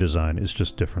 They are design. It's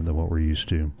just different than what we're used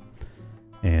to.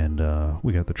 And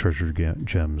we got the treasure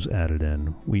gems added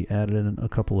in. We added in a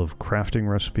couple of crafting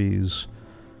recipes.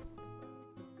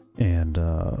 And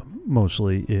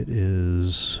mostly it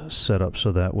is set up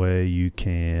so that way you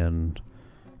can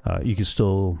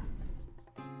still...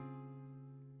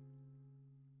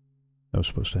 I was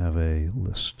supposed to have a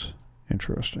list.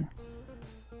 Interesting.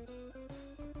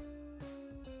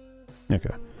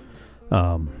 Okay.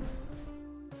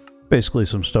 Basically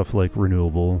some stuff like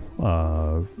renewable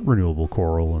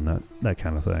coral and that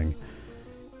kind of thing.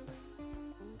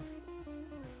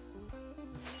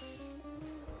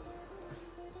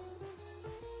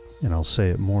 And I'll say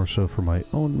it more so for my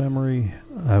own memory.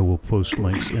 I will post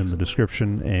links in the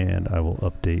description, and I will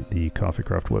update the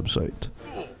CoffeeCraft website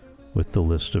with the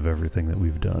list of everything that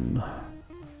we've done.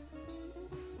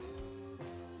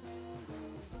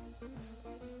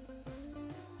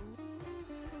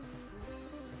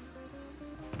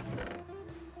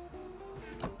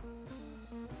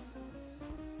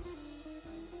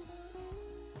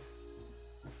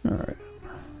 Alright.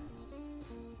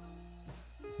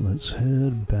 Let's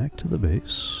head back to the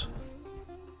base.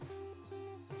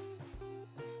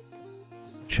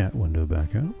 Chat window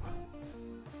back up.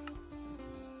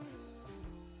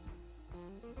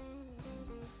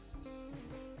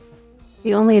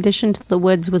 The only addition to the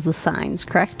woods was the signs,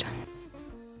 correct?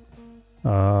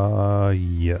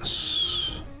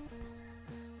 Yes.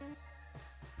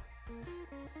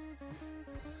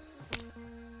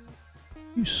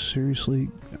 You seriously?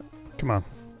 Come on.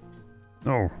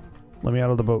 No. Let me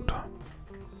out of the boat.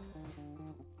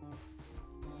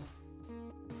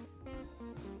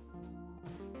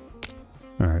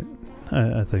 Alright.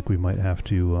 I think we might have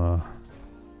to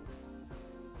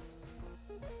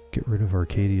get rid of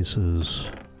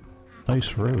Arcadius's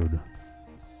ice road.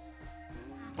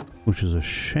 Which is a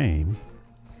shame.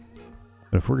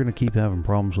 But if we're going to keep having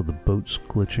problems with the boats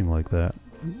glitching like that,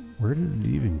 where did it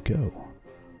even go?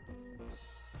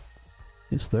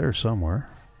 It's there somewhere.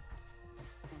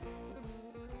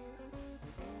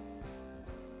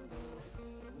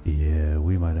 Yeah,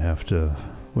 we might have to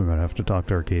talk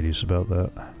to Arcadius about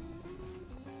that.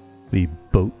 The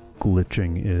boat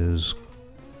glitching is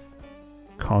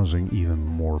causing even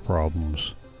more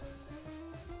problems.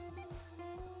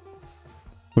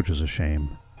 Which is a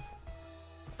shame,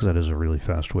 because that is a really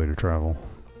fast way to travel.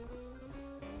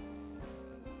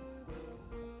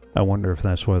 I wonder if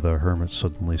that's why the hermits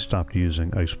suddenly stopped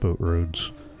using ice boat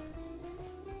roads.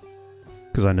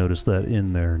 Because I noticed that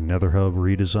in their Nether Hub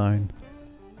redesign,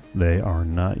 they are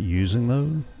not using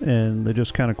those, and they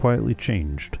just kind of quietly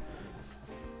changed.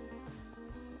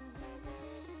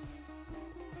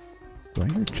 Do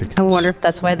I hear chickens? I wonder if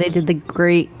that's why they did the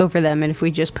grate over them, and if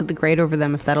we just put the grate over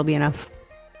them, if that'll be enough.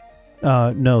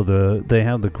 No, they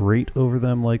have the grate over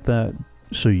them like that,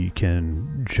 so you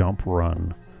can jump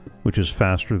run, which is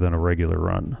faster than a regular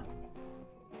run.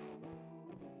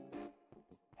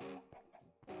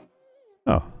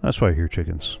 Oh, that's why I hear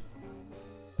chickens.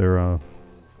 They're,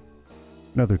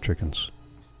 Nether chickens.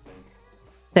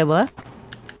 Say what?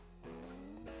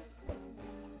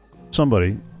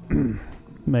 somebody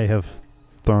may have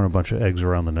thrown a bunch of eggs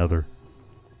around the nether.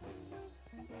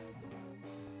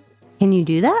 Can you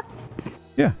do that?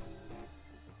 Yeah.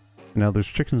 Now there's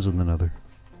chickens in the nether.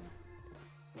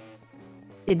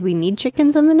 Did we need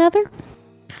chickens in the nether?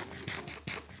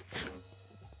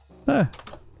 Ah.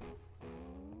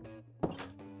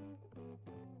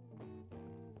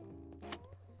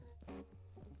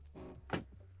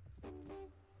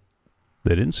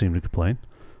 They didn't seem to complain.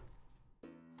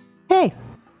 Hey.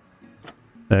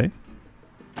 Hey?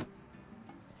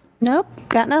 Nope,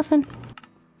 got nothing.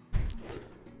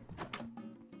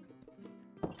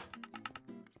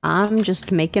 I'm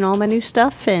just making all my new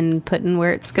stuff and putting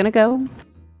where it's gonna go.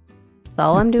 That's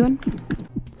all I'm doing.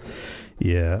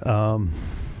 Yeah,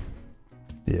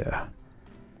 yeah.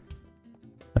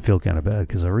 I feel kind of bad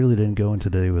because I really didn't go in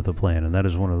today with a plan, and that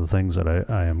is one of the things that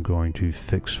I am going to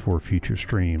fix for future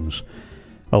streams.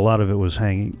 A lot of it was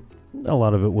hanging, a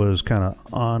lot of it was kind of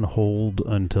on hold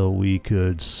until we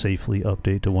could safely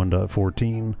update to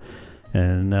 1.14,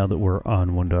 and now that we're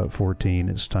on 1.14,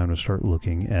 it's time to start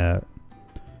looking at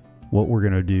what we're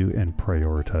going to do and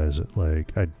prioritize it.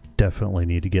 Like, I definitely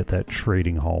need to get that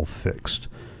trading hall fixed,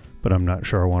 but I'm not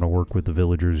sure I want to work with the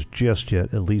villagers just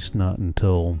yet, at least not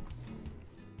until...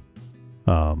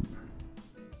 are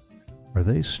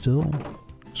they still...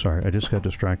 Sorry, I just got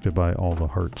distracted by all the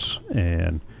hearts,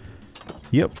 and...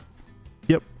 Yep.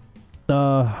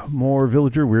 More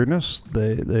villager weirdness.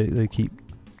 They keep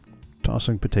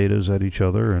tossing potatoes at each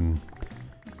other and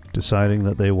deciding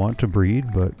that they want to breed,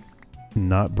 but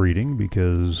not breeding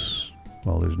because,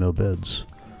 well, there's no beds.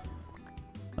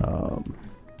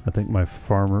 I think my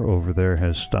farmer over there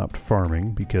has stopped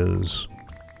farming because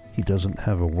he doesn't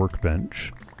have a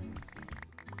workbench.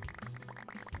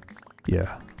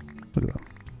 Yeah, look at them.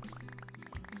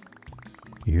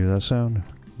 You hear that sound?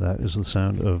 That is the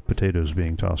sound of potatoes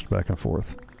being tossed back and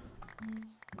forth.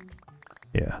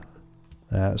 Yeah,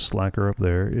 that slacker up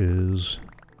there is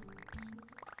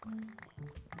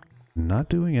not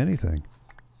doing anything.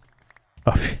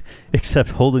 Oh, except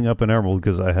holding up an emerald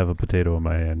because I have a potato in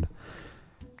my hand.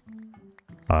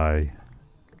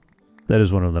 That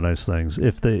is one of the nice things.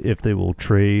 If they will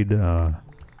trade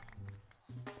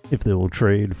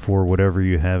for whatever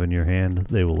you have in your hand,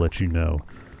 they will let you know.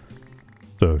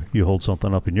 So you hold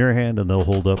something up in your hand and they'll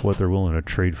hold up what they're willing to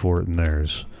trade for it in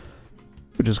theirs.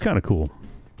 Which is kind of cool.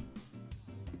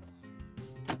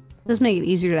 Does make it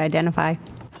easier to identify.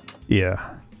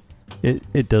 Yeah.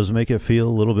 It does make it feel a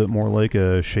little bit more like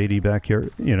a shady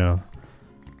backyard, you know.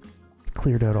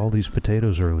 Cleared out all these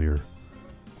potatoes earlier.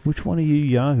 Which one of you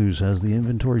yahoos has the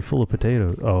inventory full of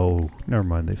potatoes? Oh, never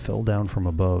mind. They fell down from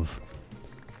above.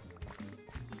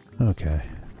 Okay.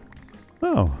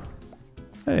 Oh.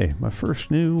 Hey, my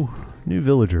first new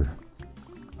villager.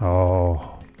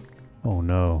 Oh. Oh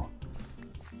no.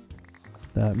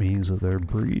 That means that they're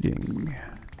breeding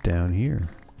down here.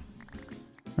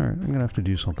 Alright, I'm gonna have to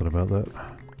do something about that.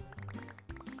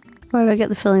 Why do I get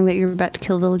the feeling that you're about to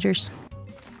kill villagers?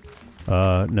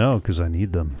 No, because I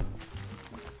need them.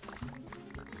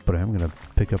 But I am gonna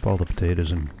pick up all the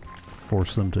potatoes and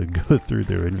force them to go through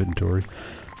their inventory.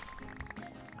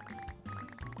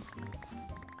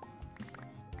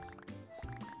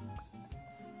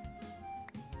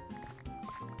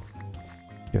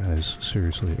 Guys,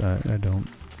 seriously, I don't...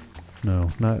 No,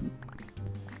 not...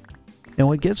 And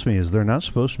what gets me is they're not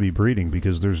supposed to be breeding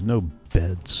because there's no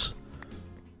beds.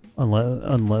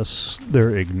 Unless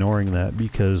they're ignoring that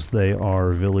because they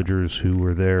are villagers who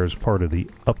were there as part of the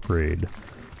upgrade.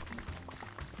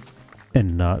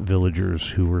 And not villagers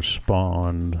who were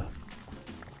spawned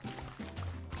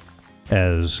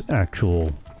as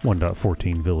actual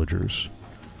 1.14 villagers.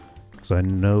 Because I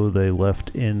know they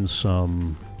left in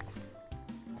some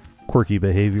quirky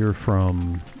behavior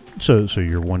from... So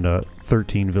your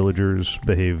 1.13 villagers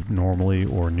behaved normally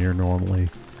or near normally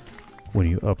when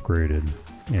you upgraded.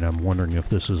 And I'm wondering if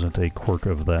this isn't a quirk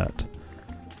of that.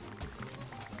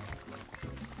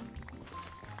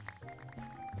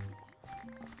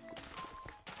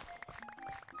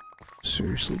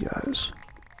 Seriously, guys.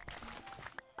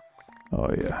 Oh,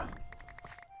 yeah.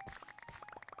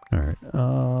 Alright,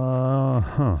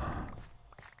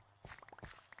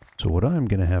 So what I'm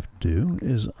going to have to do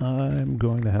is I'm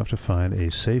going to have to find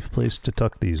a safe place to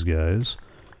tuck these guys.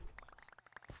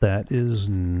 That is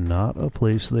not a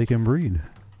place they can breed.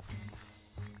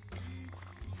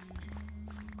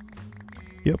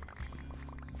 Yep.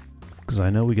 Because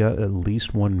I know we got at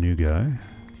least one new guy.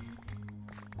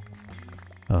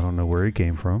 I don't know where he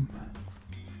came from.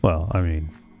 Well, I mean,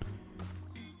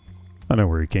 I know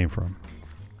where he came from.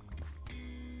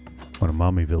 What a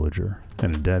mommy villager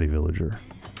and a daddy villager.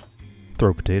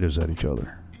 throw potatoes at each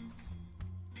other.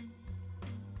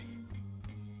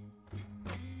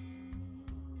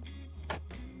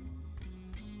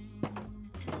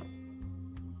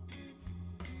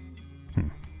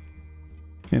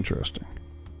 Interesting.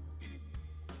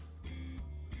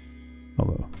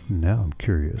 Although, now I'm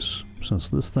curious,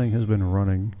 since this thing has been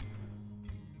running...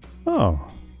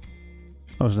 Oh!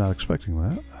 I was not expecting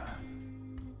that.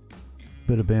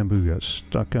 Bit of bamboo got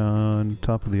stuck on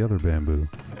top of the other bamboo.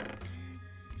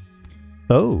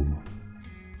 Oh!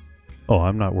 Oh,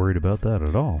 I'm not worried about that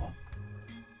at all.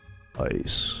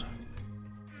 Ice.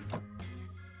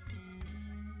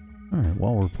 Alright,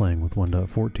 while we're playing with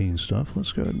 1.14 stuff,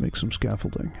 let's go ahead and make some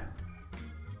scaffolding.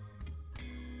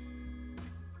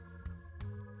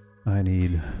 I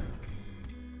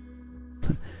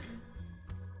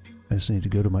just need to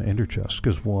go to my ender chest,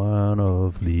 because one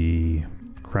of the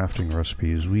crafting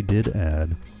recipes we did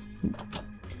add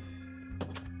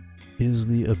is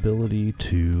the ability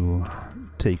to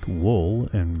take wool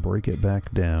and break it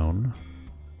back down.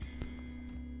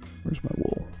 Where's my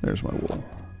wool? There's my wool.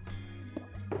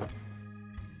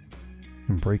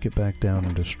 And break it back down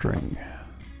into string.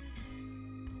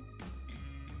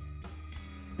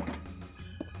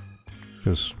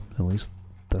 Because at least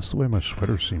that's the way my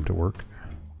sweaters seem to work.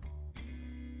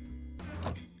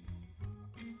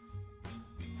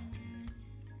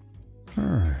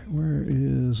 Alright, where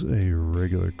is a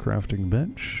regular crafting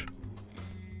bench?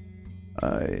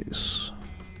 Ice.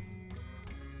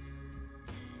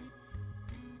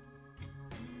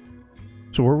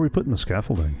 So where are we putting the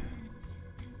scaffolding?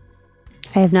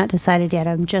 I have not decided yet.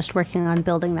 I'm just working on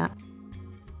building that.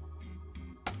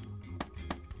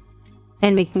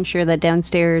 And making sure that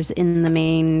downstairs in the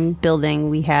main building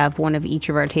we have one of each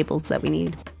of our tables that we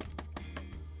need.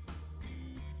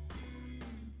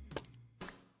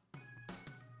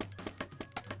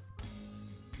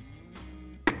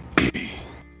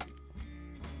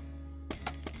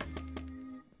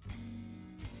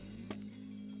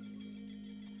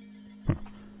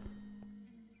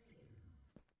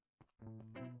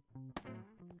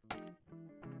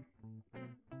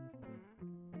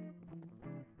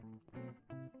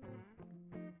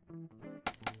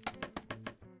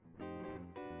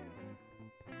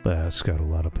 That's got a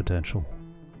lot of potential.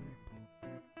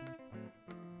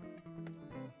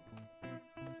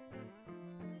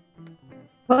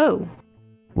 Whoa.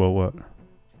 Well, what?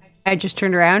 I just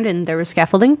turned around and there was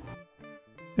scaffolding.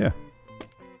 Yeah.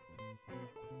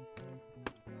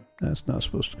 That's not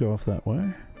supposed to go off that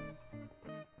way.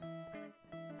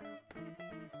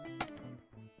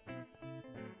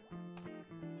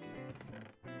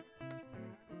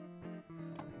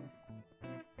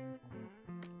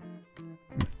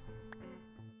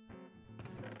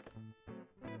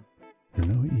 There's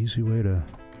no easy way to...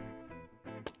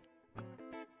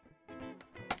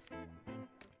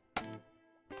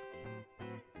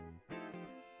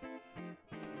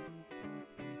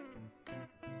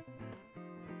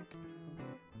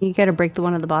 You gotta break the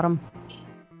one at the bottom.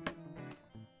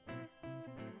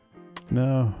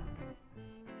 No.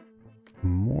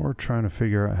 More trying to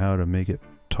figure out how to make it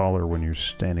taller when you're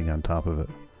standing on top of it.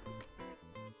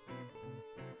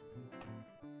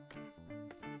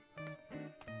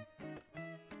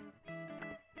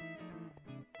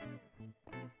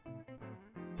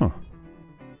 Huh.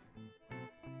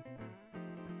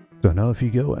 So now if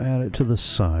you go at it to the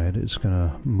side, it's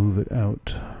gonna move it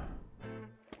out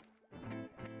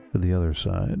to the other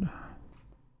side.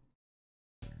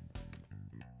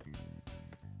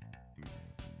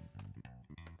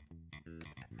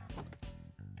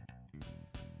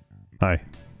 Hi.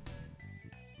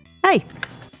 Hi.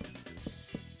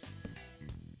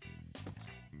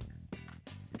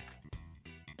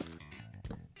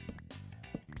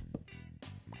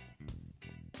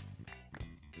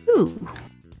 Ooh.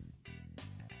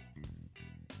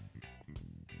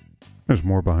 There's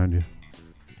more behind you.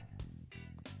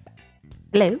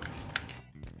 Hello.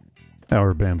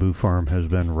 Our bamboo farm has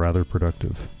been rather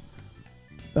productive.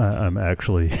 I'm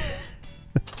actually...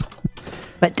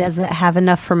 But does it have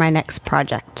enough for my next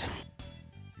project?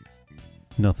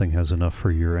 Nothing has enough for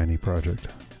your any project.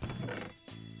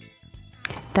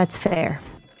 That's fair.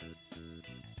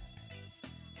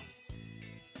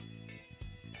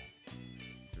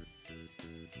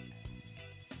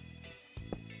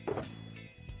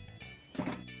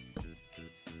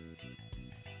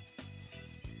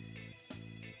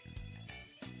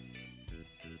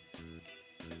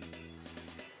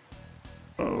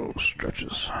 Oh,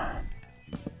 stretches.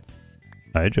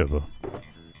 Hi, Jubba.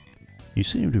 You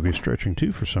seem to be stretching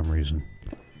too for some reason.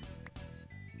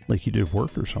 Like you did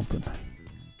work or something.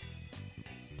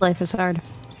 Life is hard.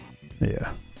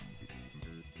 Yeah.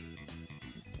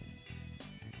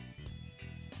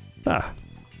 Ah,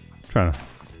 trying to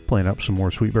plant up some more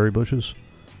sweetberry bushes.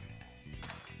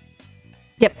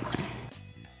 Yep.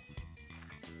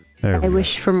 There I we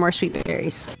wish for more sweet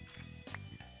berries.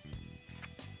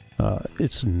 go.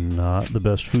 It's not the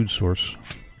best food source.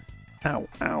 Ow,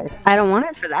 ow. I don't want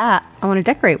it for that. I want to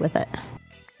decorate with it.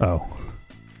 Oh.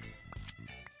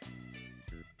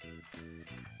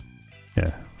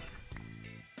 Yeah.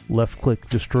 Left click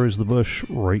destroys the bush,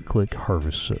 right click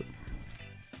harvests it.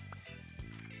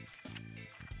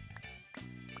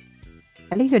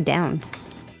 How do you go down?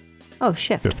 Oh,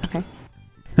 shift. Shift. Okay.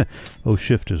 Oh,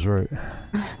 shift is right.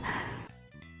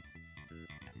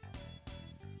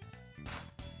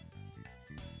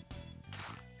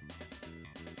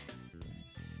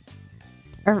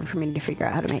 Hard for me to figure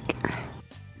out how to make.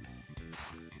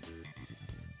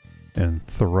 And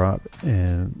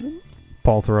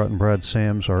Paul Thurrott and Brad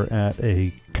Sams are at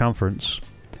a conference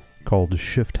called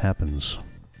Shift Happens.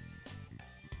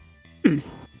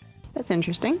 That's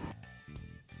interesting.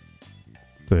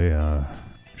 A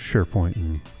SharePoint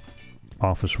and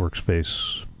Office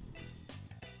workspace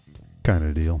kind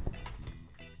of deal.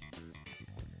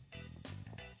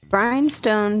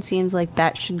 Rhinestone seems like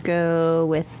that should go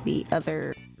with the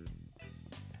other.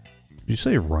 Did you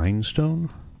say rhinestone?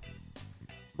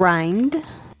 Rind?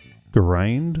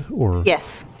 Grind? Or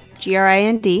Yes.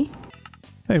 Grind. hey,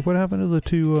 what happened to the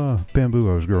two bamboo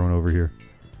I was growing over here?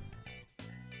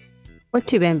 What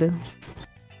two bamboo?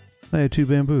 I had two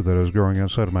bamboo that I was growing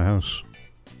outside of my house.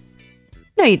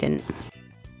 No, you didn't.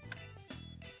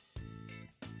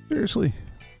 Seriously?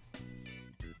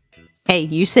 Hey,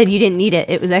 you said you didn't need it.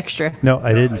 It was extra. No,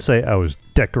 I didn't say I was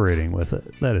decorating with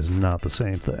it. That is not the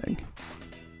same thing.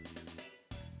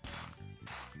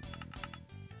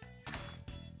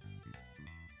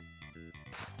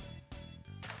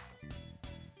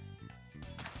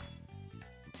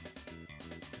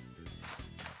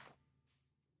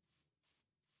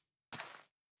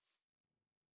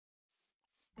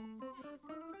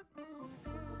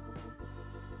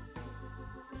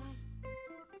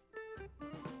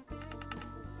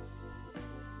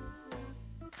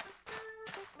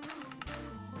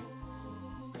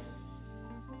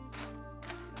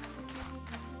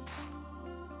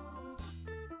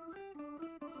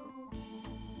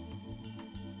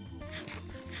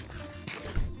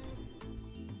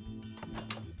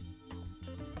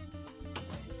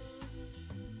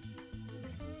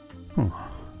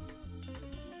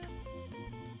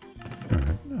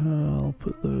 Alright, I'll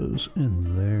put those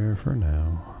in there for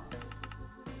now.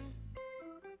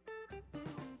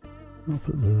 I'll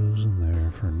put those in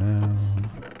there for now.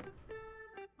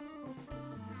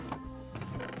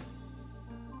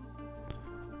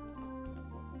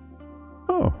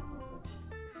 Oh!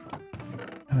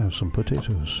 I have some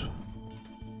potatoes.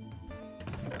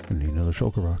 I need another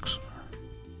shulker box.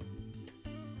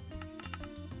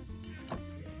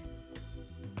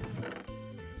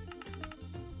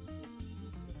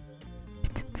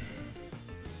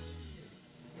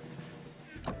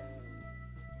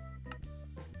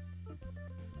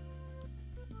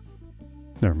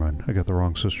 Never mind, I got the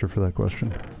wrong sister for that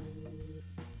question.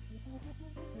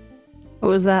 What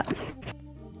was that?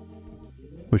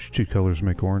 Which two colors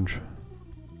make orange?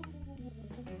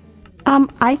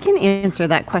 I can answer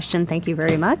that question, thank you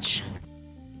very much.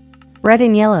 Red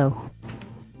and yellow.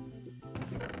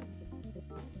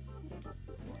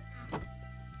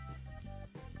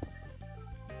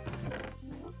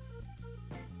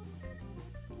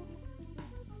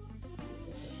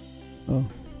 Oh,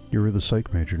 you were the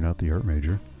psych major, not the art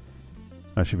major.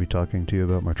 I should be talking to you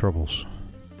about my troubles.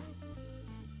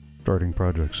 Starting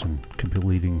projects and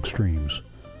completing streams.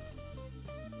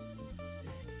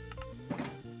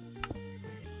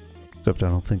 Except I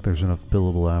don't think there's enough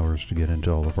billable hours to get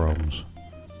into all the problems.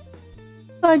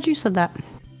 Glad you said that.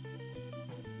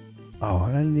 Oh, I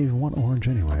didn't even want orange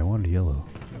anyway, I wanted yellow.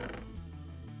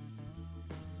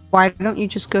 Why don't you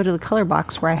just go to the color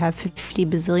box where I have 50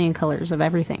 bazillion colors of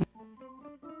everything?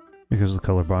 Because the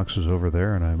color box is over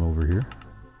there and I'm over here.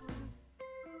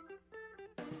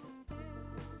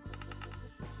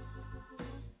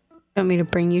 Want me to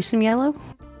bring you some yellow?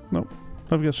 Nope,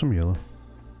 I've got some yellow.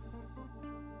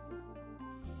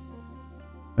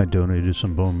 I donated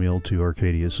some bone meal to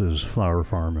Arcadius's flower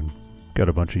farm and got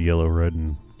a bunch of yellow, red,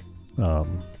 and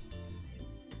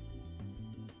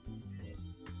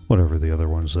whatever the other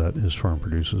ones that his farm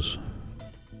produces.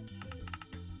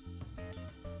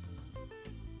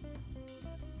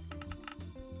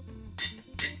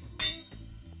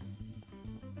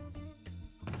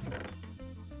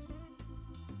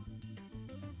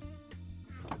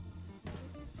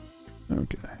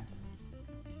 Okay.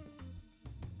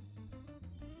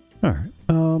 Alright.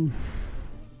 Yeah,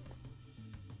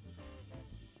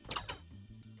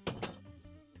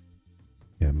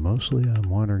 mostly I'm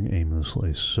wandering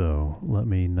aimlessly, so let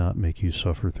me not make you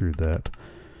suffer through that.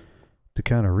 To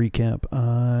kind of recap,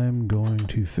 I'm going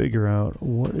to figure out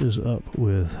what is up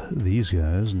with these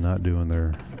guys not doing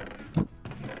their...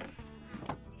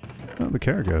 Oh, the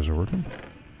carrot guys are working.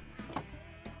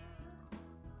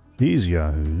 These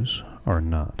yahoos are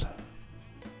not.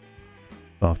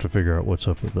 I'll have to figure out what's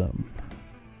up with them.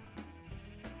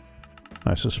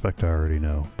 I suspect I already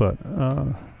know, but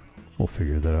we'll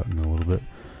figure that out in a little bit.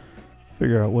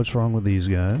 Figure out what's wrong with these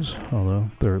guys,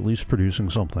 although they're at least producing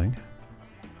something.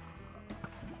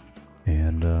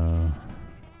 And,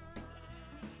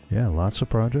 yeah, lots of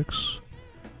projects.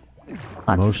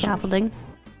 Lots of scaffolding.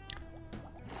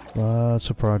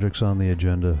 Lots of projects on the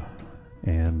agenda.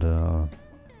 And,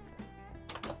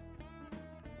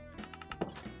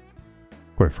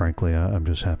 quite frankly, I'm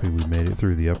just happy we made it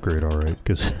through the upgrade alright,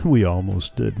 because we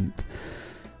almost didn't.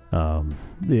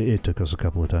 It took us a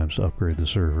couple of times to upgrade the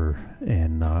server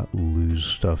and not lose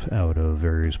stuff out of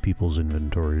various people's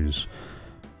inventories.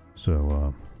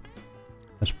 So,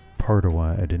 that's part of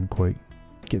why I didn't quite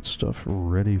get stuff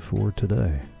ready for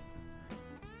today.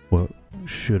 What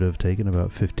should have taken about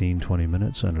 15-20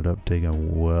 minutes ended up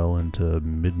taking well into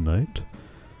midnight.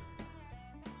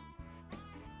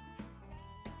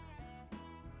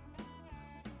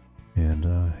 And,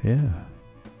 yeah.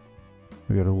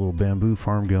 We got a little bamboo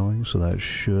farm going, so that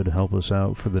should help us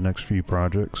out for the next few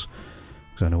projects.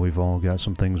 Because I know we've all got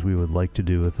some things we would like to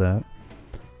do with that.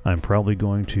 I'm probably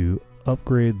going to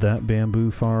upgrade that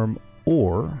bamboo farm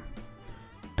or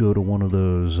go to one of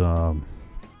those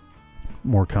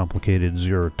more complicated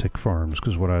zero-tick farms,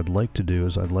 because what I'd like to do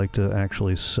is I'd like to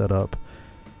actually set up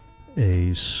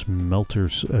a smelter,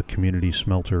 a community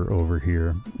smelter over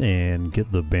here, and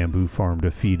get the bamboo farm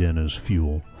to feed in as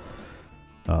fuel.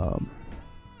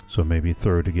 So maybe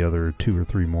throw together 2 or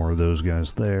 3 more of those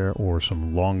guys there, or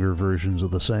some longer versions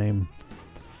of the same,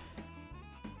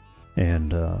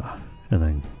 and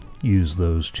then use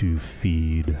those to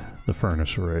feed the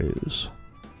furnace arrays.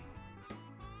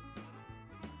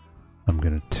 I'm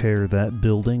going to tear that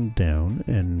building down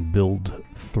and build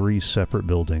 3 separate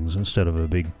buildings instead of a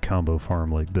big combo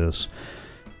farm like this.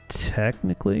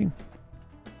 Technically,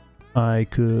 I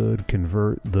could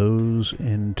convert those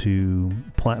into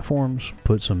platforms,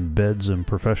 put some beds and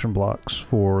profession blocks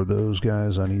for those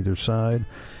guys on either side,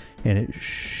 and it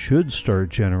should start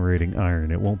generating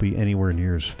iron. It won't be anywhere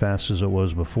near as fast as it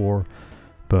was before,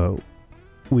 but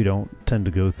we don't tend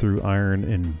to go through iron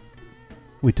in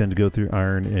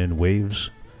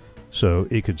waves, so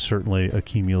it could certainly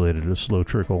accumulate at a slow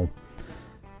trickle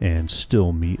and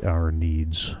still meet our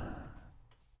needs.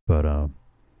 But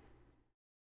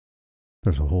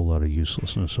there's a whole lot of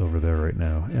uselessness over there right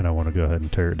now, and I want to go ahead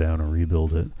and tear it down and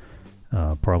rebuild it.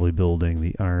 Probably building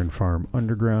the iron farm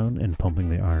underground and pumping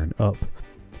the iron up.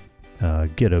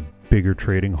 Get a bigger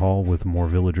trading hall with more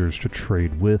villagers to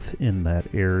trade with in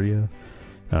that area.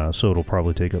 So it'll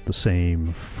probably take up the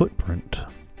same footprint.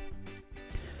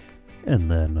 And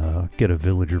then get a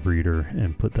villager breeder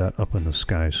and put that up in the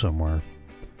sky somewhere.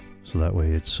 So that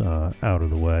way it's out of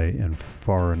the way and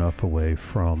far enough away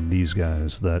from these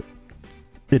guys that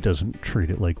it doesn't treat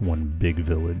it like one big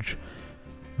village.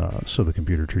 So the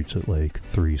computer treats it like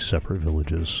 3 separate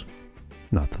villages.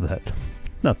 Not that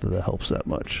that helps that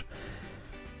much.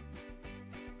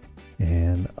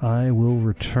 And I will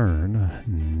return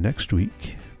next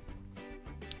week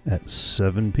at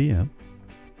 7 p.m.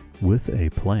 with a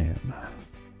plan.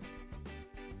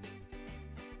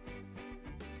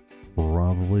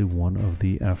 Probably one of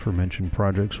the aforementioned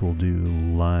projects we'll do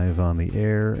live on the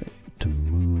air to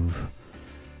move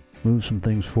some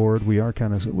things forward. We are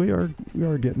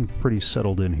getting pretty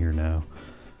settled in here now,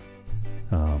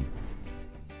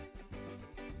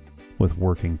 with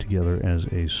working together as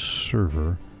a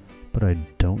server. But I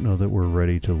don't know that we're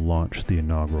ready to launch the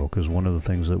inaugural, because one of the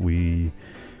things that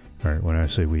alright, when I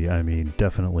say we, I mean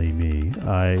definitely me,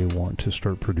 I want to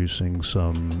start producing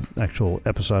some actual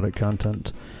episodic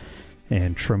content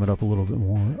and trim it up a little bit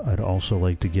more. I'd also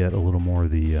like to get a little more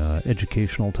of the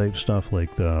educational type stuff,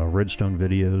 like the redstone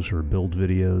videos or build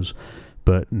videos,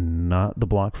 but not the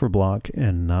block for block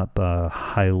and not the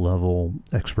high level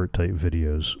expert type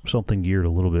videos. Something geared a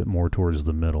little bit more towards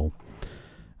the middle.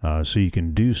 So you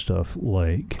can do stuff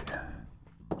like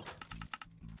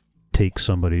take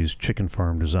somebody's chicken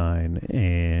farm design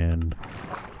and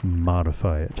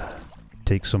modify it.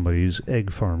 Take somebody's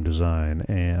egg farm design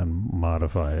and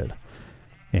modify it.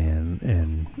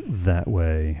 And that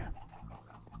way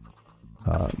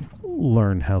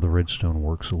learn how the redstone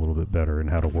works a little bit better and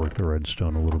how to work the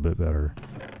redstone a little bit better.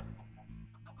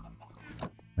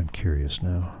 I'm curious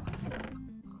now.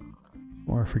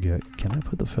 Or I forget, can I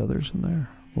put the feathers in there?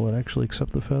 Will it actually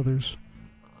accept the feathers?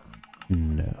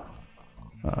 No.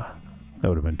 That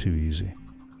would have been too easy.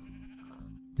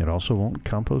 It also won't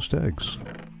compost eggs.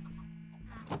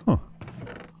 Huh.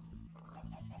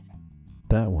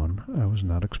 That one I was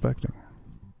not expecting.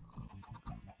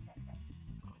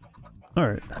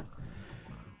 Alright.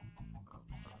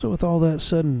 So with all that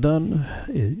said and done,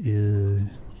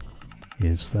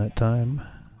 it's that time.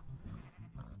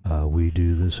 We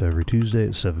do this every Tuesday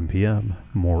at 7 p.m.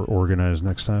 More organized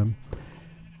next time.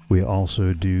 We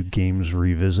also do Games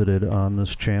Revisited on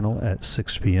this channel at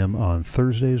 6 p.m. on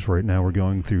Thursdays. Right now we're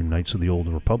going through Knights of the Old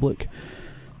Republic.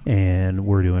 And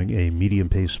we're doing a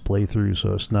medium-paced playthrough,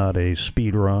 so it's not a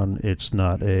speed run. It's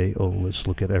not a, oh, let's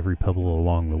look at every pebble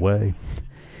along the way.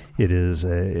 It is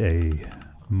a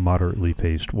moderately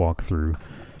paced walkthrough.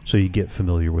 So you get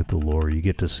familiar with the lore, you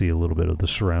get to see a little bit of the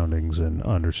surroundings and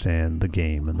understand the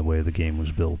game and the way the game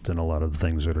was built and a lot of the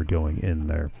things that are going in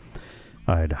there.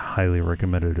 I'd highly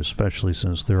recommend it, especially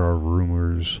since there are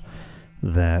rumors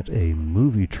that a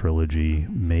movie trilogy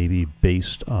may be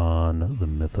based on the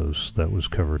mythos that was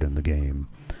covered in the game.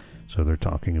 So they're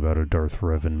talking about a Darth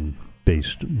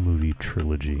Revan-based movie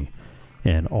trilogy,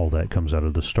 and all that comes out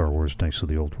of the Star Wars Knights of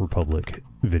the Old Republic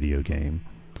video game.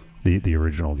 The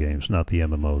original games, not the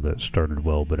MMO that started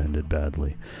well but ended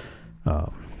badly.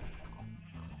 Not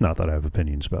that I have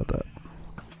opinions about that.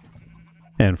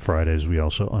 And Fridays we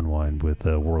also unwind with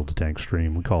a World of Tanks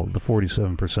stream. We call it the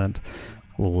 47%.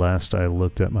 Last I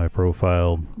looked at my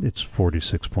profile, it's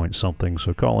 46 point something,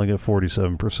 so calling it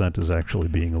 47% is actually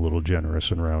being a little generous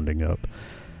and rounding up.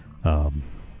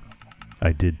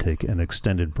 I did take an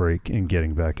extended break, and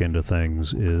getting back into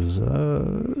things is,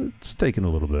 it's taken a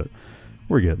little bit.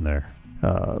 We're getting there.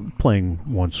 Playing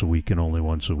once a week and only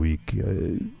once a week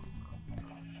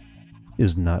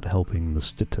is not helping the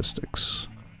statistics.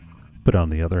 But on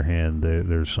the other hand,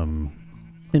 there's some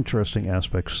interesting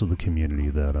aspects of the community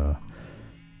that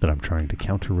I'm trying to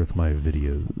counter with my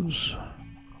videos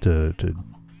to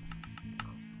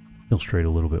illustrate a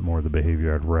little bit more of the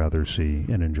behavior I'd rather see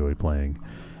and enjoy playing.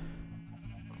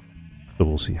 So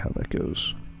we'll see how that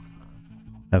goes.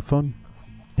 Have fun,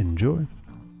 enjoy,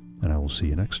 and I will see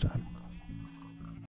you next time.